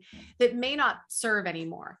existing that may not serve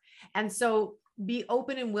anymore. And so be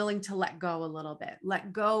open and willing to let go a little bit,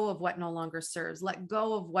 let go of what no longer serves, let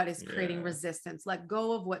go of what is creating resistance, let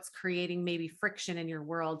go of what's creating maybe friction in your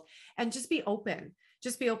world, and just be open.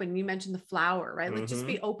 Just be open. You mentioned the flower, right? Like just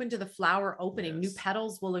be open to the flower opening. New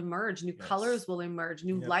petals will emerge, new colors will emerge,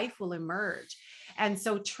 new life will emerge. And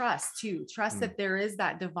so trust that there is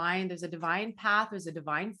that there's a divine path, there's a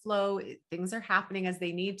divine flow. Things are happening as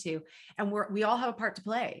they need to. And we all have a part to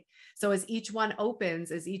play. So as each one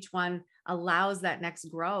opens, as each one allows that next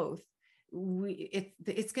growth,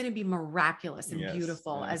 it's going to be miraculous and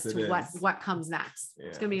beautiful as to what comes next.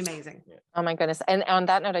 It's going to be amazing. Oh my goodness. And on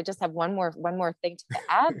that note, I just have one more thing to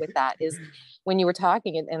add with that is when you were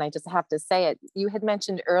talking, and I just have to say it, you had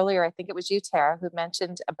mentioned earlier, I think it was you, Tara, who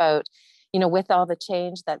mentioned about, with all the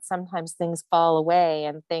change that sometimes things fall away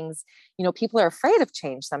and things, people are afraid of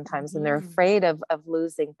change sometimes and they're afraid of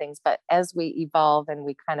losing things. But as we evolve and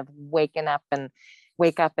we kind of wake up and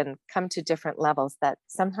come to different levels, that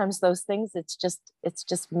sometimes those things, it's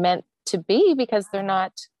just meant to be because they're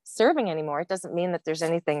not serving anymore. It doesn't mean that there's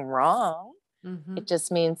anything wrong. Mm-hmm. It just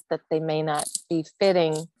means that they may not be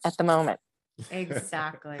fitting at the moment.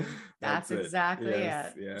 Exactly. That's exactly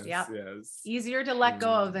it. Yes. Easier to let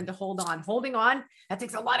go of than to hold on. Holding on, that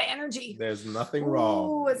takes a lot of energy. There's nothing wrong.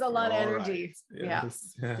 Oh, it's a lot of energy. Right.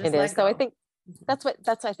 It is. So I think that's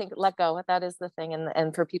I think let go. That is the thing.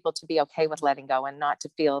 And for people to be okay with letting go and not to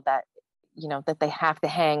feel that, that they have to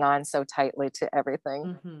hang on so tightly to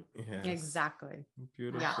everything. Mm-hmm. Yes. Exactly.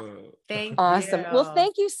 Beautiful. Yeah. Thank awesome. you. Well,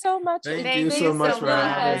 thank you so much. Thank you so much for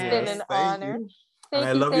having us. It's been an honor. And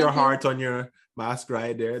I love your heart on your mask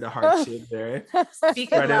right there, the heart shape there. Speak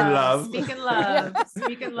in love. Speak in love.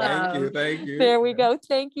 Speak in love. Thank you. There we go.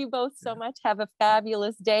 Thank you both so much. Have a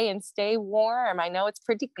fabulous day and stay warm. I know it's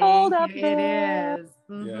pretty cold up there. It is.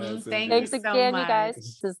 Mm-hmm. Yes, thanks again, you guys.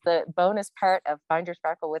 This is the bonus part of Find Your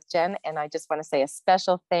Sparkle with Jen. And I just want to say a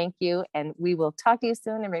special thank you. And we will talk to you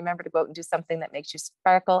soon. And remember to go out and do something that makes you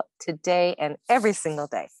sparkle today and every single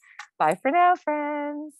day. Bye for now, friends.